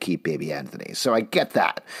power to keep baby Anthony. So I get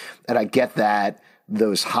that, and I get that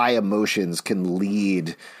those high emotions can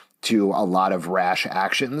lead to a lot of rash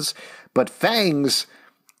actions. But Fangs,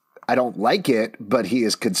 I don't like it, but he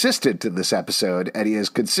is consistent in this episode, and he is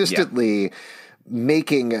consistently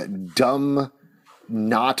making dumb,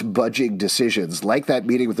 not budging decisions, like that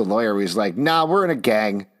meeting with the lawyer where he's like, nah, we're in a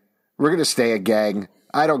gang. We're going to stay a gang.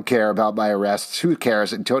 I don't care about my arrests. Who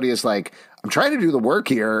cares? And Toni is like, I'm trying to do the work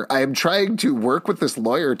here. I am trying to work with this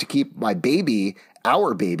lawyer to keep my baby,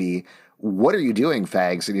 our baby. What are you doing,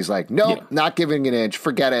 Fangs? And he's like, no, not giving an inch.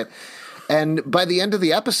 Forget it. And by the end of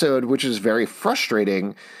the episode, which is very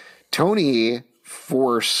frustrating, Toni,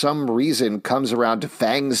 for some reason, comes around to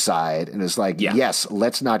Fang's side and is like, yes,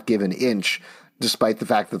 let's not give an inch, despite the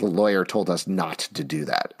fact that the lawyer told us not to do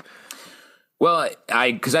that. Well,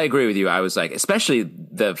 because I agree with you. I was like, especially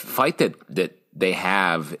the fight that they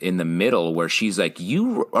have in the middle where she's like,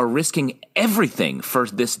 you are risking everything for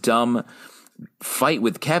this dumb fight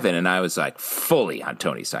with Kevin. And I was like, fully on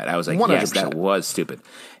Toni's side. I was like, 100%. Yes, that was stupid.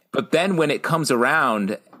 But then when it comes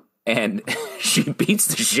around and she beats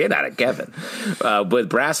the shit out of Kevin with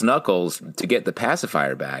brass knuckles to get the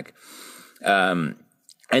pacifier back, and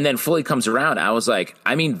then fully comes around, I was like,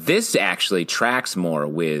 I mean, this actually tracks more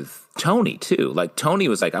with Toni too. Like, Toni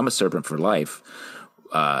was like, I'm a serpent for life.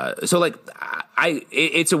 So like,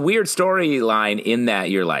 it's a weird storyline in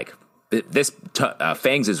that you're like, this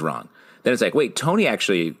Fangs is wrong. Then it's like, wait, Toni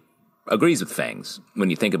actually agrees with Fangs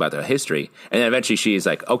when you think about their history. And then eventually she's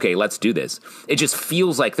like, okay, let's do this. It just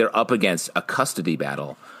feels like they're up against a custody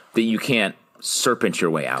battle that you can't serpent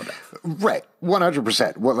your way out of. Right.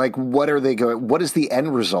 100%. What are they going, what is the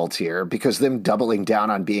end result here? Because them doubling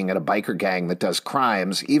down on being in a biker gang that does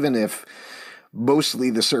crimes, even if mostly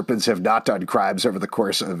the Serpents have not done crimes over the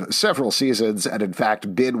course of several seasons and, in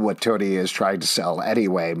fact, been what Toni is trying to sell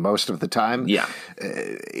anyway most of the time. Yeah.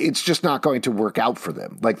 It's just not going to work out for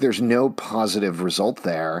them. Like, there's no positive result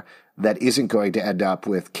there that isn't going to end up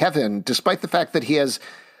with Kevin, despite the fact that he has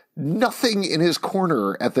nothing in his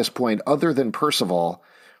corner at this point other than Percival.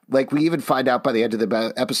 Like, we even find out by the end of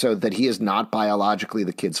the episode that he is not biologically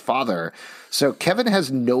the kid's father. So Kevin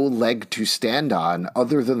has no leg to stand on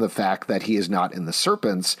other than the fact that he is not in the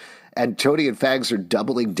Serpents. And Toni and Fangs are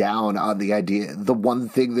doubling down on the idea, the one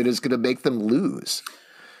thing that is going to make them lose.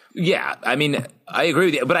 Yeah, I mean, I agree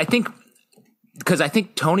with you. But I think, because I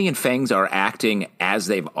think Toni and Fangs are acting as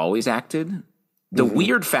they've always acted. The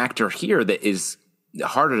weird factor here that is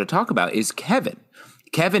harder to talk about is Kevin.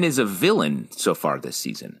 Kevin is a villain so far this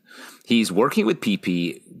season. He's working with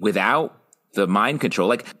PP without the mind control.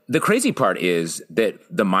 Like, the crazy part is that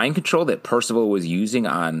the mind control that Percival was using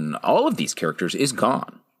on all of these characters is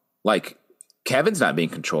gone. Like, Kevin's not being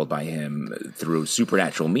controlled by him through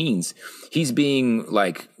supernatural means. He's being,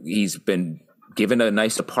 like, he's been given a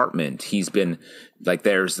nice apartment. He's been, like,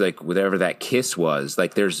 there's, like, whatever that kiss was.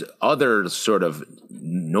 Like, there's other sort of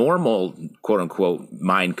normal, quote-unquote,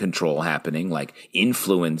 mind control happening, like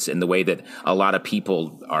influence in the way that a lot of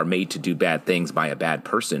people are made to do bad things by a bad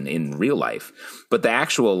person in real life. But the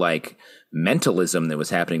actual, like, mentalism that was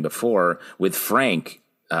happening before with Frank,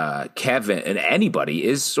 Kevin, and anybody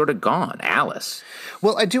is sort of gone. Alice.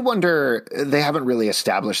 Well, I do wonder, they haven't really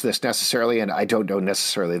established this necessarily, and I don't know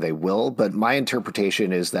necessarily they will, but my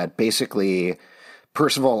interpretation is that basically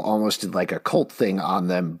Percival almost did like a cult thing on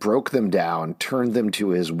them, broke them down, turned them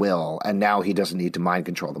to his will, and now he doesn't need to mind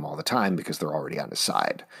control them all the time because they're already on his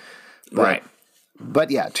side. Right. But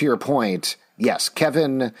yeah, to your point, yes,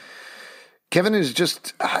 Kevin is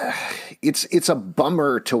just, it's a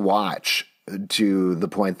bummer to watch, to the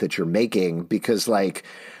point that you're making, because, like,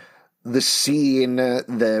 the scene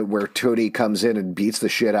where Toni comes in and beats the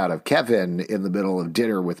shit out of Kevin in the middle of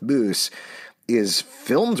dinner with Moose is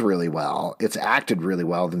filmed really well. It's acted really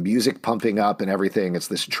well. The music pumping up and everything. It's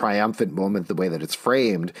this triumphant moment, the way that it's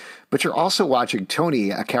framed. But you're also watching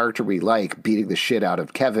Toni, a character we like, beating the shit out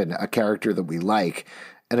of Kevin, a character that we like.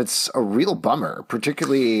 And it's a real bummer,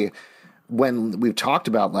 particularly when we've talked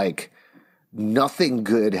about, like, nothing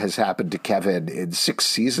good has happened to Kevin in 6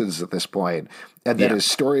 seasons at this point, and that his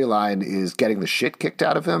storyline is getting the shit kicked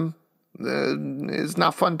out of him is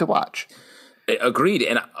not fun to watch. Agreed.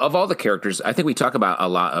 And of all the characters, I think we talk about a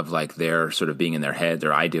lot of, like, their sort of being in their head,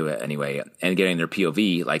 or I do it anyway, and getting their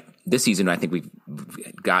POV. Like, this season, I think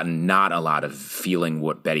gotten not a lot of feeling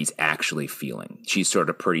what Betty's actually feeling. She's sort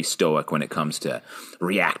of pretty stoic when it comes to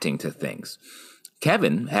reacting to things.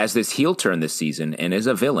 Kevin has this heel turn this season and is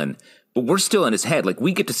a villain, but we're still in his head. Like,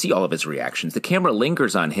 we get to see all of his reactions. The camera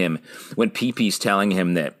lingers on him when Pee-Pee's telling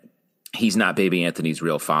him that he's not baby Anthony's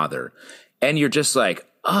real father. And you're just like,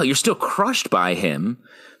 oh, you're still crushed by him.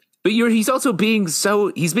 But he's also being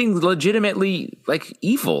he's being legitimately like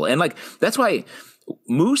evil. And like, that's why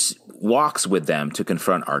Moose walks with them to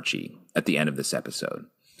confront Archie at the end of this episode.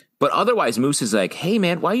 But otherwise, Moose is like, hey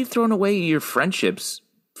man, why are you throwing away your friendships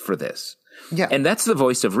for this? Yeah. And that's the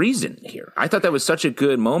voice of reason here. I thought that was such a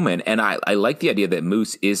good moment. And I like the idea that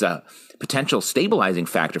Moose is a potential stabilizing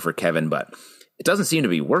factor for Kevin, but it doesn't seem to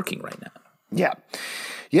be working right now. Yeah.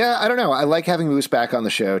 Yeah, I don't know. I like having Moose back on the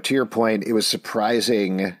show. To your point, it was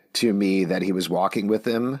surprising to me that he was walking with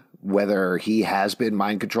him, whether he has been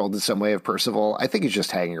mind controlled in some way of Percival. I think he's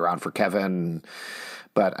just hanging around for Kevin,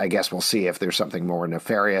 but I guess we'll see if there's something more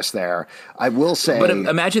nefarious there. I will say... But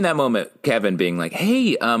imagine that moment, Kevin being like,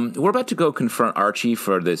 hey, we're about to go confront Archie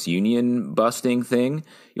for this union busting thing.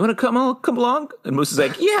 You want to come along? And Moose is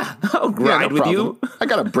like, yeah, I'll ride with you. I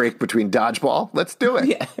got a break between dodgeball. Let's do it.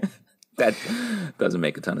 Yeah. That doesn't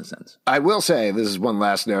make a ton of sense. I will say, this is one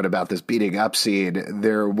last note about this beating up scene.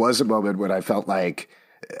 There was a moment when I felt like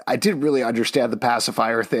I didn't really understand the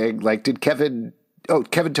pacifier thing. Like, did Kevin... Oh,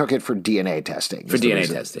 Kevin took it for DNA testing. For DNA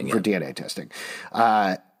testing, yeah. For DNA testing.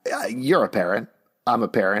 You're a parent. I'm a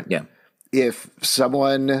parent. Yeah. If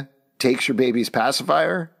someone takes your baby's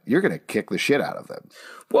pacifier, you're going to kick the shit out of them.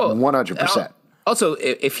 Well, 100%. Also,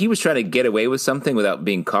 if he was trying to get away with something without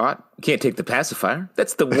being caught, you can't take the pacifier.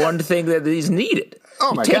 That's the one thing that is needed.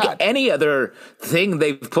 Oh, my God. God. Take any other thing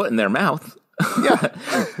they've put in their mouth. Yeah,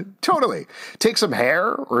 totally. Take some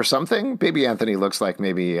hair or something. Baby Anthony looks like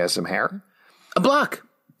maybe he has some hair. A block.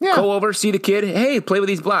 Yeah. Go over, see the kid. Hey, play with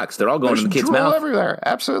these blocks. They're all going in the kid's mouth. Everywhere.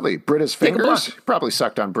 Absolutely. Britta's fingers. Probably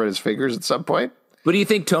sucked on Britta's fingers at some point. But do you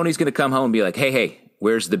think Tony's going to come home and be like, hey,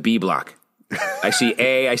 where's the B block? I see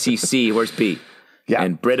A, I see C. Where's B? Yeah.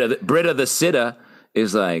 And Britta the Sitta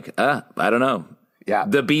is like, I don't know. Yeah.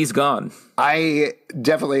 The B's gone. I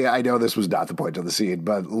know this was not the point of the scene,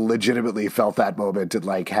 but legitimately felt that moment and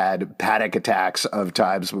like had panic attacks of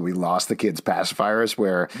times when we lost the kids' pacifiers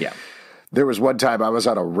where there was one time I was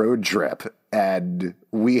on a road trip and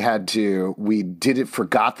we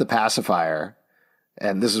forgot the pacifier.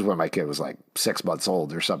 And this is when my kid was like 6 months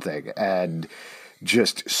old or something. And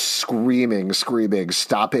just screaming,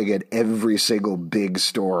 stopping at every single big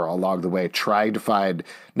store along the way, trying to find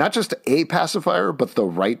not just a pacifier, but the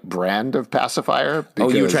right brand of pacifier.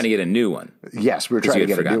 Because, you were trying to get a new one. Yes, we were trying to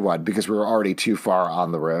get a new one because we were already too far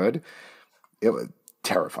on the road. It was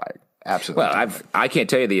terrifying. Absolutely. Well, I can't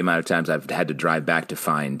tell you the amount of times I've had to drive back to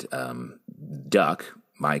find Duck,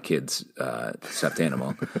 my kid's stuffed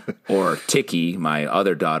animal, or Tiki, my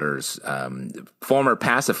other daughter's former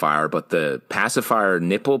pacifier, but the pacifier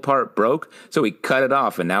nipple part broke, so we cut it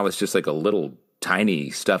off, and now it's just like a little tiny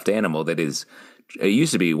stuffed animal that is, it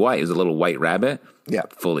used to be white. It was a little white rabbit. Yeah.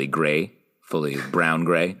 Fully brown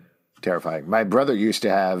gray. Terrifying. My brother used to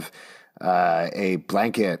have a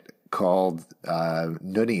blanket called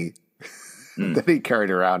Nunny that he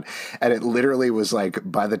carried around. And it literally was like,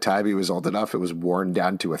 by the time he was old enough, it was worn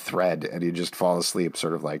down to a thread and he'd just fall asleep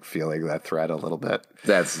sort of like feeling that thread a little bit.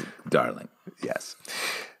 That's darling. Yes.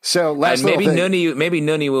 So maybe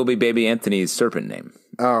Nunny will be baby Anthony's serpent name.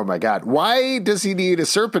 Oh my God. Why does he need a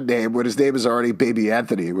serpent name when his name is already baby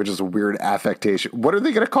Anthony, which is a weird affectation? What are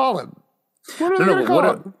they going to call him?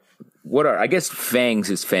 I guess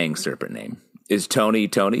Fangs is Fang's serpent name. Is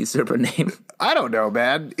Tony's serpent name? I don't know,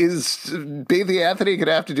 man. Is Baby Anthony going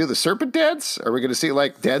to have to do the serpent dance? Are we going to see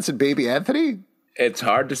like dancing Baby Anthony? It's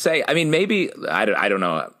hard to say. I mean, maybe I don't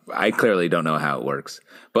know. I clearly don't know how it works.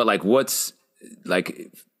 But like, what's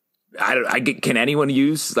like? Can anyone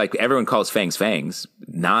use like everyone calls Fangs Fangs?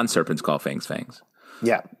 Non-serpents call Fangs Fangs.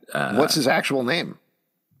 Yeah. What's his actual name?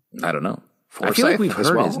 I don't know. Forsyth, I feel like we've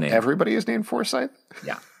heard his name. Everybody is named Forsyth.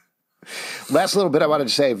 Yeah. Last little bit I wanted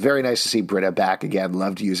to say, very nice to see Britta back again.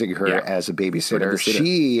 Loved using her as a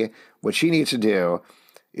babysitter. What she needs to do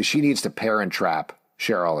is she needs to parent trap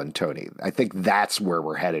Cheryl and Toni. I think that's where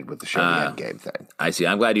we're headed with the show the Endgame thing. I see.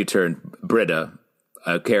 I'm glad you turned Britta,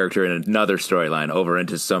 a character in another storyline, over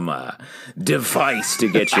into some device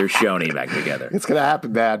to get your Shoney back together. It's going to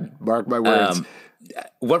happen, man. Mark my words.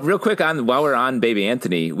 Real quick, while we're on Baby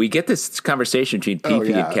Anthony, we get this conversation between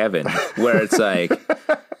Pee-Pee and Kevin where it's like...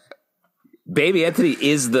 Baby Anthony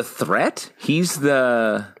is the threat?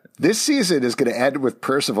 This season is going to end with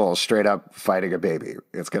Percival straight up fighting a baby.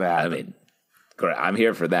 It's going to happen. I mean, Great. I'm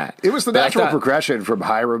here for that. It was the natural progression from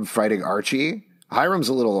Hiram fighting Archie. Hiram's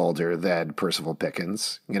a little older than Percival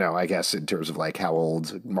Pickens, I guess in terms of like how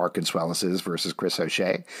old Mark Consuelos is versus Chris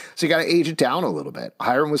O'Shea. So you got to age it down a little bit.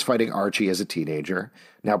 Hiram was fighting Archie as a teenager.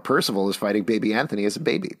 Now Percival is fighting baby Anthony as a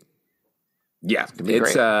baby. Yeah,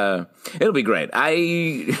 it'll be great.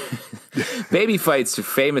 Baby fights are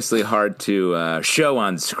famously hard to show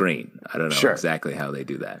on screen. I don't know exactly how they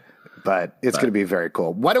do that. But it's going to be very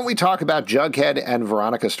cool. Why don't we talk about Jughead and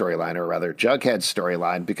Veronica's storyline, or rather Jughead's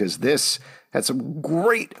storyline, because this had some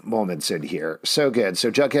great moments in here. So good.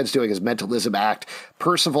 So Jughead's doing his mentalism act.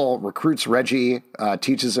 Percival recruits Reggie,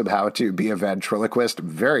 teaches him how to be a ventriloquist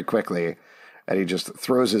very quickly. And he just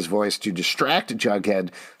throws his voice to distract Jughead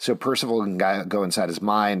so Percival can go inside his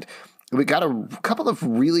mind. We got a couple of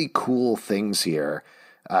really cool things here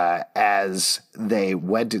as they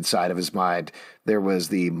went inside of his mind. There was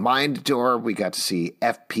the mind door. We got to see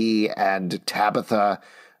FP and Tabitha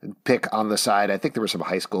pick on the side. I think there were some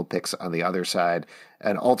high school picks on the other side.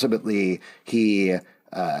 And ultimately, he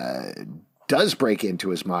does break into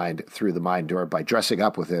his mind through the mind door by dressing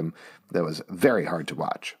up with him. That was very hard to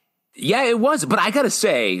watch. Yeah, it was. But I got to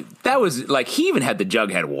say, that was like, he even had the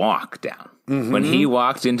Jughead walk down. Mm-hmm. When he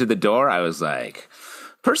walked into the door, I was like,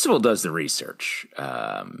 Percival does the research.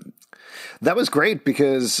 That was great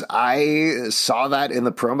because I saw that in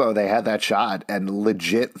the promo. They had that shot and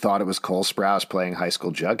legit thought it was Cole Sprouse playing high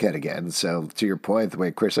school Jughead again. So to your point, the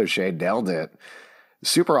way Chris O'Shea nailed it,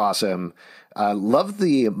 super awesome. Love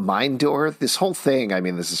the mind door. This whole thing, I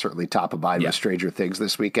mean, this is certainly top of mind with Stranger Things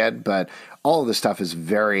this weekend, but all of this stuff is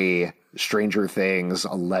very Stranger Things,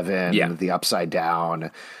 11, the Upside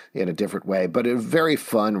Down in a different way, but in a very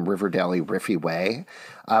fun Riverdale-y, riffy way.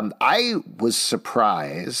 I was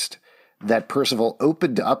surprised that Percival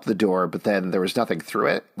opened up the door, but then there was nothing through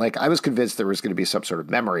it. Like, I was convinced there was going to be some sort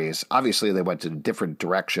of memories. Obviously, they went in a different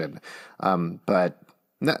direction, but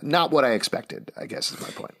not what I expected, I guess is my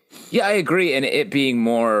point. Yeah, I agree. And it being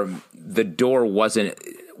more, the door wasn't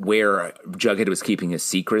where Jughead was keeping his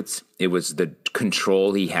secrets. It was the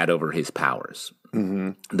control he had over his powers,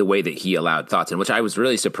 the way that he allowed thoughts in, which I was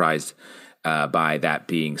really surprised by that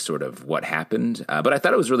being sort of what happened. But I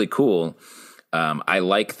thought it was really cool. I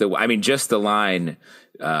like just the line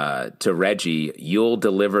to Reggie, "You'll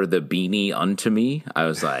deliver the beanie unto me." I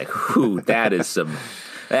was like, "Whew, that is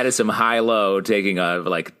some high-low, taking a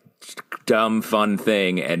like dumb fun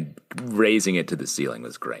thing and raising it to the ceiling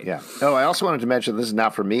was great." Yeah. Oh, I also wanted to mention, this is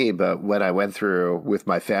not for me, but when I went through with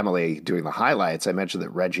my family doing the highlights, I mentioned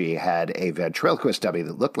that Reggie had a ventriloquist dummy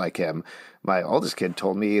that looked like him. My oldest kid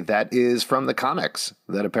told me that is from the comics,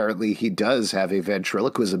 that apparently he does have a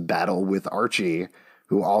ventriloquism battle with Archie,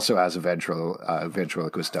 who also has a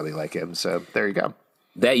ventriloquist dummy like him. So there you go.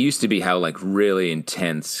 That used to be how like really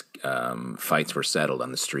intense fights were settled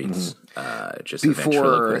on the streets. Just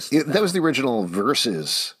before that was the original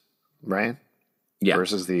Versus, right? Yeah,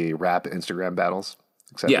 versus the rap Instagram battles.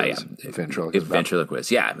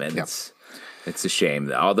 Ventriloquist. Yeah, man. Yeah. It's a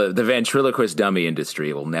shame. All the ventriloquist dummy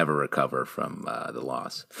industry will never recover from the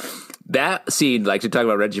loss. That scene, like to talk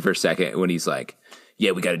about Reggie for a second, when he's like,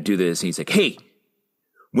 "Yeah, we got to do this," and he's like, "Hey,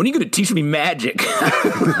 when are you going to teach me magic?"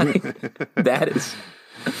 That is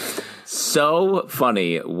so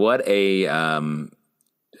funny. What a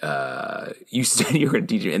you said you were going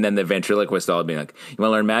to teach me, and then the ventriloquist all being like, "You want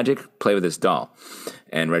to learn magic? Play with this doll."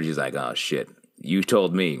 And Reggie's like, "Oh shit, you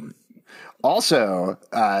told me." Also,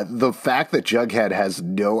 the fact that Jughead has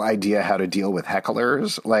no idea how to deal with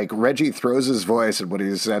hecklers, like Reggie throws his voice and what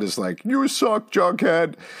he said is like, "You suck,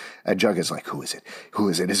 Jughead." And Jughead's like, Who is it? Who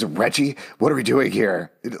is it? Is it Reggie? What are we doing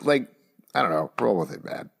here? Like, I don't know. Roll with it,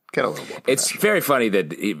 man. Get a little more. It's very funny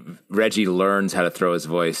that Reggie learns how to throw his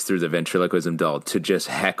voice through the ventriloquism doll to just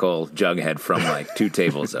heckle Jughead from like 2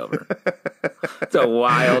 tables over. It's a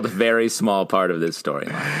wild, very small part of this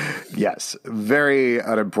storyline. Yes, very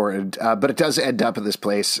unimportant. But it does end up in this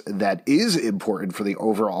place that is important for the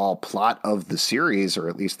overall plot of the series, or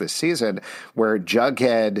at least this season, where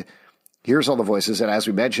Jughead hears all the voices, and as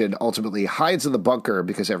we mentioned, ultimately hides in the bunker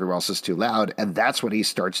because everyone else is too loud, and that's when he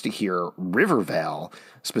starts to hear Riverdale,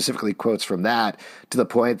 specifically quotes from that, to the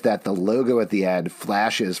point that the logo at the end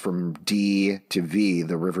flashes from D to V,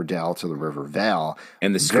 the Riverdale to the Rivervale.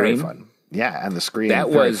 And the scream? Very fun. Yeah, and the scream,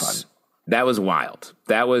 very fun. That was wild.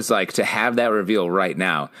 That was like, to have that reveal right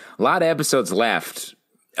now. A lot of episodes left.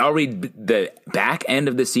 Already the back end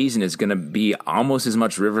of the season is going to be almost as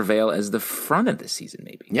much Rivervale as the front of the season,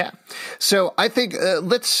 maybe. Yeah. So I think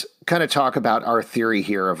let's kind of talk about our theory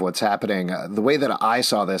here of what's happening. The way that I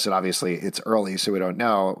saw this, and obviously it's early, so we don't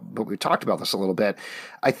know, but we talked about this a little bit.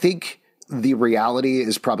 I think the reality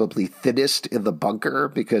is probably thinnest in the bunker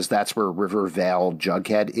because that's where Riverdale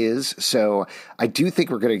Jughead is. So I do think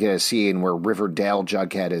we're going to get a scene where Riverdale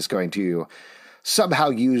Jughead is going to somehow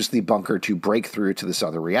use the bunker to break through to this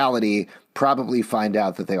other reality, probably find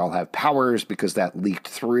out that they all have powers because that leaked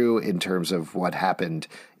through in terms of what happened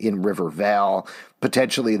in Riverdale.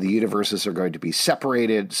 Potentially the universes are going to be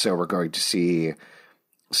separated, so we're going to see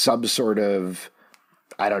some sort of,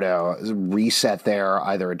 I don't know, reset there,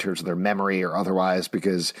 either in terms of their memory or otherwise,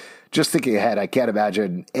 because just thinking ahead, I can't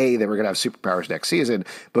imagine, A, that we're going to have superpowers next season,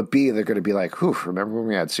 but B, they're going to be like, whew, remember when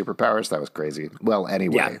we had superpowers? That was crazy. Well,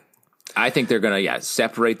 anyway. Yeah. I think they're going to,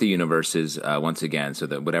 separate the universes once again so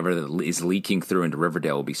that whatever is leaking through into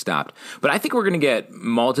Riverdale will be stopped. But I think we're going to get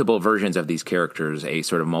multiple versions of these characters, a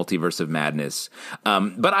sort of multiverse of madness.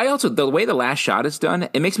 But I also, the way the last shot is done,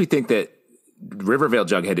 it makes me think that Riverdale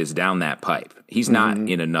Jughead is down that pipe. He's not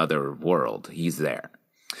in another world. He's there.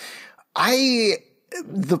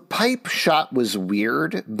 The pipe shot was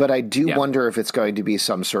weird, but I do wonder if it's going to be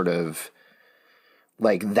some sort of,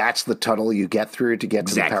 like, that's the tunnel you get through to get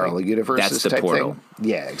to the parallel universes. That's the type portal. Thing.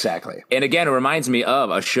 Yeah, exactly. And again, it reminds me of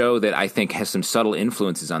a show that I think has some subtle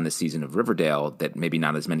influences on this season of Riverdale that maybe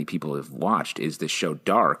not as many people have watched, is this show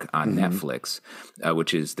Dark on Netflix,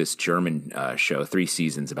 which is this German show, 3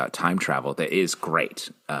 seasons about time travel that is great.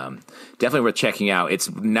 Definitely worth checking out. It's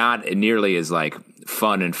not nearly as, like,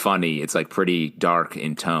 fun and funny. It's, like, pretty dark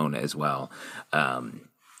in tone as well.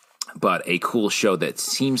 But a cool show that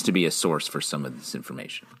seems to be a source for some of this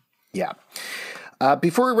information. Yeah.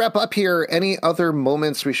 Before we wrap up here, any other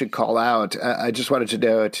moments we should call out? I just wanted to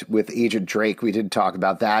note with Agent Drake, we didn't talk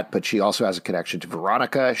about that, but she also has a connection to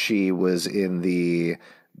Veronica. She was in the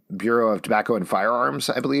Bureau of Tobacco and Firearms,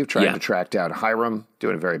 I believe, trying to track down Hiram,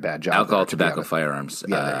 doing a very bad job. Alcohol, tobacco, firearms,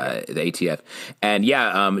 the ATF.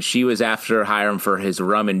 And she was after Hiram for his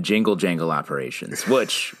rum and jingle jangle operations,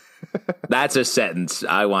 which... That's a sentence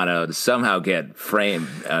I want to somehow get framed,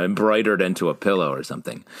 embroidered into a pillow or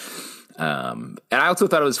something. And I also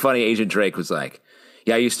thought it was funny. Agent Drake was like,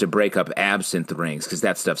 I used to break up absinthe rings because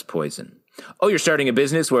that stuff's poison. Oh, you're starting a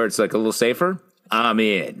business where it's like a little safer? I'm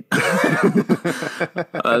in. And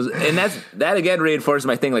that again reinforced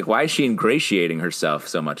my thing. Like, why is she ingratiating herself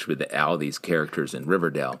so much with all these characters in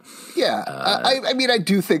Riverdale? Yeah. I mean, I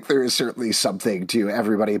do think there is certainly something to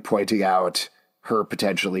everybody pointing out her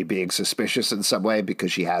potentially being suspicious in some way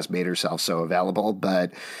because she has made herself so available,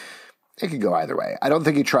 but it could go either way. I don't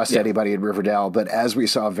think he trusts anybody in Riverdale, but as we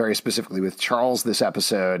saw very specifically with Charles this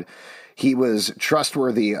episode, he was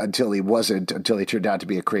trustworthy until he wasn't, until he turned out to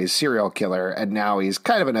be a crazed serial killer, and now he's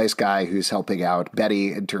kind of a nice guy who's helping out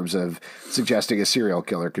Betty in terms of suggesting a serial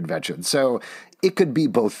killer convention. So it could be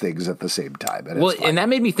both things at the same time. And that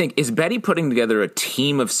made me think, is Betty putting together a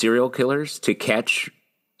team of serial killers to catch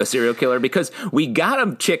a serial killer? Because we got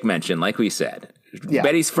a Chick mention, like we said. Yeah.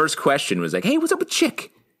 Betty's first question was like, hey, what's up with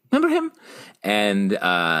Chick? Remember him? And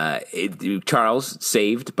Charles,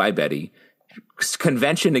 saved by Betty.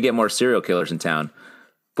 Convention to get more serial killers in town.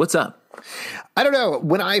 What's up? I don't know.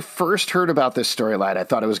 When I first heard about this storyline, I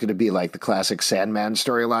thought it was going to be like the classic Sandman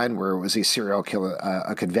storyline where it was a serial killer,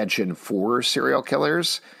 a convention for serial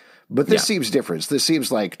killers. But this seems different. This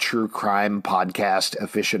seems like true crime podcast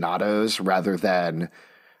aficionados rather than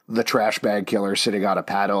the trash bag killer sitting on a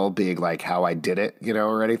paddle being like how I did it,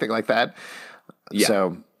 or anything like that. Yeah.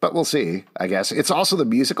 So, but we'll see, I guess. It's also the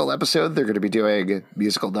musical episode. They're going to be doing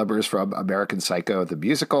musical numbers from American Psycho, the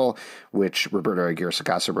musical, which Roberto Aguirre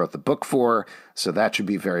Sacasa wrote the book for. So that should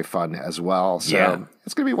be very fun as well. So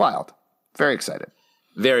it's going to be wild. Very excited.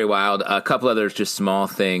 Very wild. A couple other just small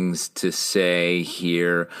things to say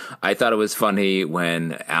here. I thought it was funny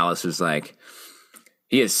when Alice was like,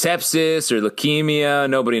 he has sepsis or leukemia.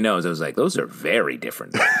 Nobody knows. I was like, those are very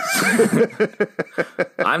different things.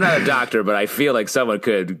 I'm not a doctor, but I feel like someone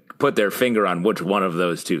could put their finger on which one of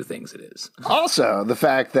those two things it is. Also, the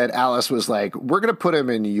fact that Alice was like, we're going to put him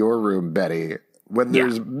in your room, Betty, when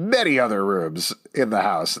there's many other rooms in the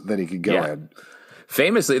house that he could go in.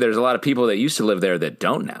 Famously, there's a lot of people that used to live there that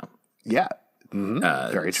don't now. Yeah.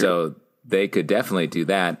 Mm-hmm. Very true. So they could definitely do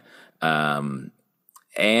that.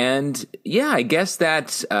 And I guess that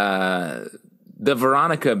the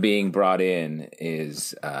Veronica being brought in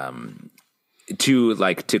is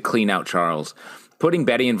to clean out Charles. Putting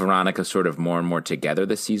Betty and Veronica sort of more and more together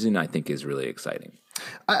this season, I think, is really exciting.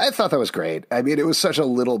 I thought that was great. I mean, it was such a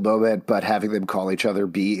little moment, but having them call each other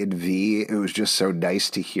B and V, it was just so nice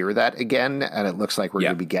to hear that again. And it looks like we're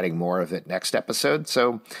going to be getting more of it next episode.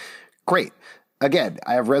 So great. again,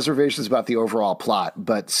 I have reservations about the overall plot,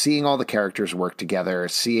 but seeing all the characters work together,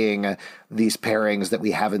 seeing these pairings that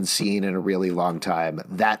we haven't seen in a really long time,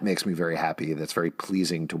 that makes me very happy. That's very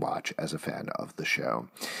pleasing to watch as a fan of the show.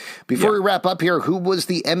 Before we wrap up here, who was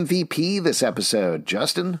the MVP this episode?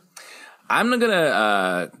 Justin? I'm going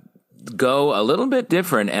to go a little bit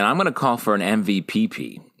different, and I'm going to call for an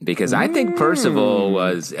MVPP. Because I think Percival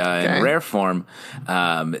was in rare form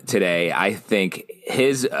today. I think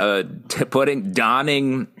his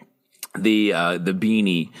donning the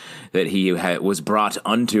beanie that he was brought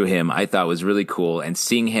unto him, I thought was really cool, and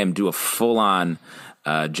seeing him do a full on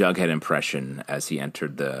Jughead impression as he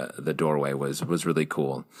entered the doorway was really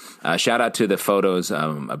cool. Shout out to the photos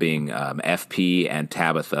being FP and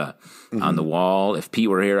Tabitha on the wall. If Pete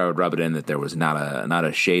were here, I would rub it in that there was not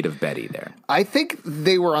a shade of Betty there. I think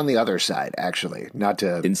they were on the other side, actually.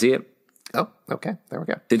 Didn't see it. Oh, okay. There we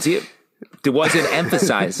go. Didn't see it. It wasn't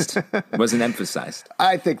emphasized.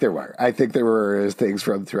 I think there were. I think there were things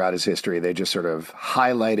from throughout his history. They just sort of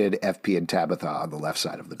highlighted FP and Tabitha on the left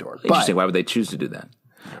side of the door. Interesting. Why would they choose to do that?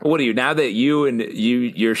 What are you now that your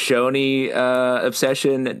Shoney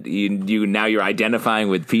obsession? You're identifying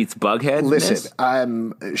with Pete's bughead. Listen,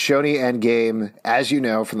 I'm Shoney Endgame, as you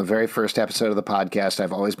know from the very first episode of the podcast.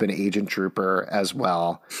 I've always been Agent Trooper as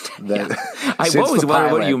well. I've always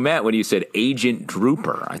wondered what you meant when you said Agent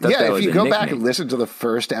Trooper. I thought that was if you a go nickname. back and listen to the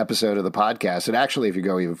first episode of the podcast, and actually if you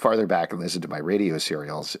go even farther back and listen to my radio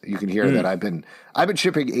serials, you can hear that I've been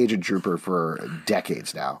shipping Agent Trooper for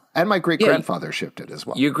decades now, and my great grandfather shipped it as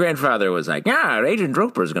well. Your grandfather was like, Agent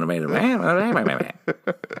Trooper is going to make it.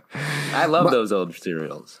 I love those old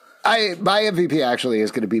serials. My MVP actually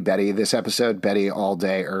is going to be Betty this episode. Betty all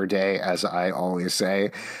day, day, as I always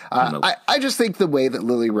say. I just think the way that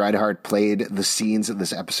Lily Reinhart played the scenes in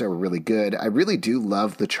this episode were really good. I really do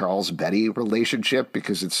love the Charles-Betty relationship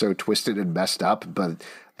because it's so twisted and messed up, but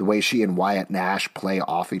the way she and Wyatt Nash play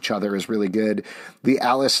off each other is really good. The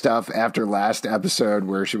Alice stuff after last episode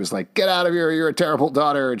where she was like, get out of here, you're a terrible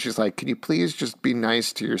daughter. And she's like, can you please just be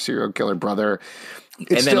nice to your serial killer brother?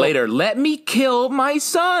 And then later, let me kill my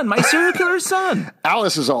son, my serial killer son.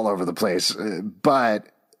 Alice is all over the place, but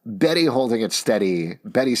Betty holding it steady.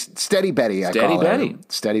 Steady Betty.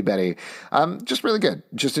 Just really good.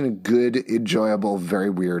 Just in a good, enjoyable, very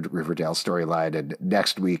weird Riverdale storyline. And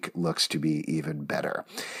next week looks to be even better.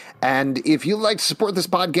 And if you'd like to support this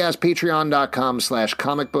podcast,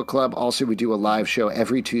 patreon.com/Comic Book Club. Also, we do a live show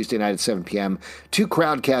every Tuesday night at 7 p.m. to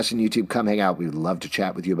Crowdcast and YouTube. Come hang out. We'd love to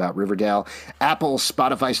chat with you about Riverdale. Apple,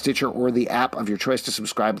 Spotify, Stitcher, or the app of your choice to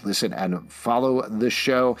subscribe, listen, and follow the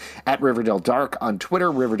show at Riverdale Dark on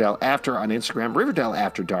Twitter, Riverdale After on Instagram, Riverdale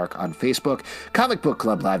After Dark on Facebook,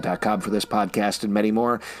 comicbookclublive.com for this podcast and many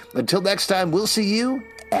more. Until next time, we'll see you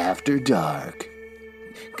after dark.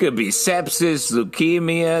 Could be sepsis,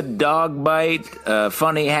 leukemia, dog bite,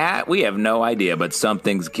 funny hat. We have no idea, but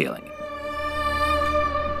something's killing it.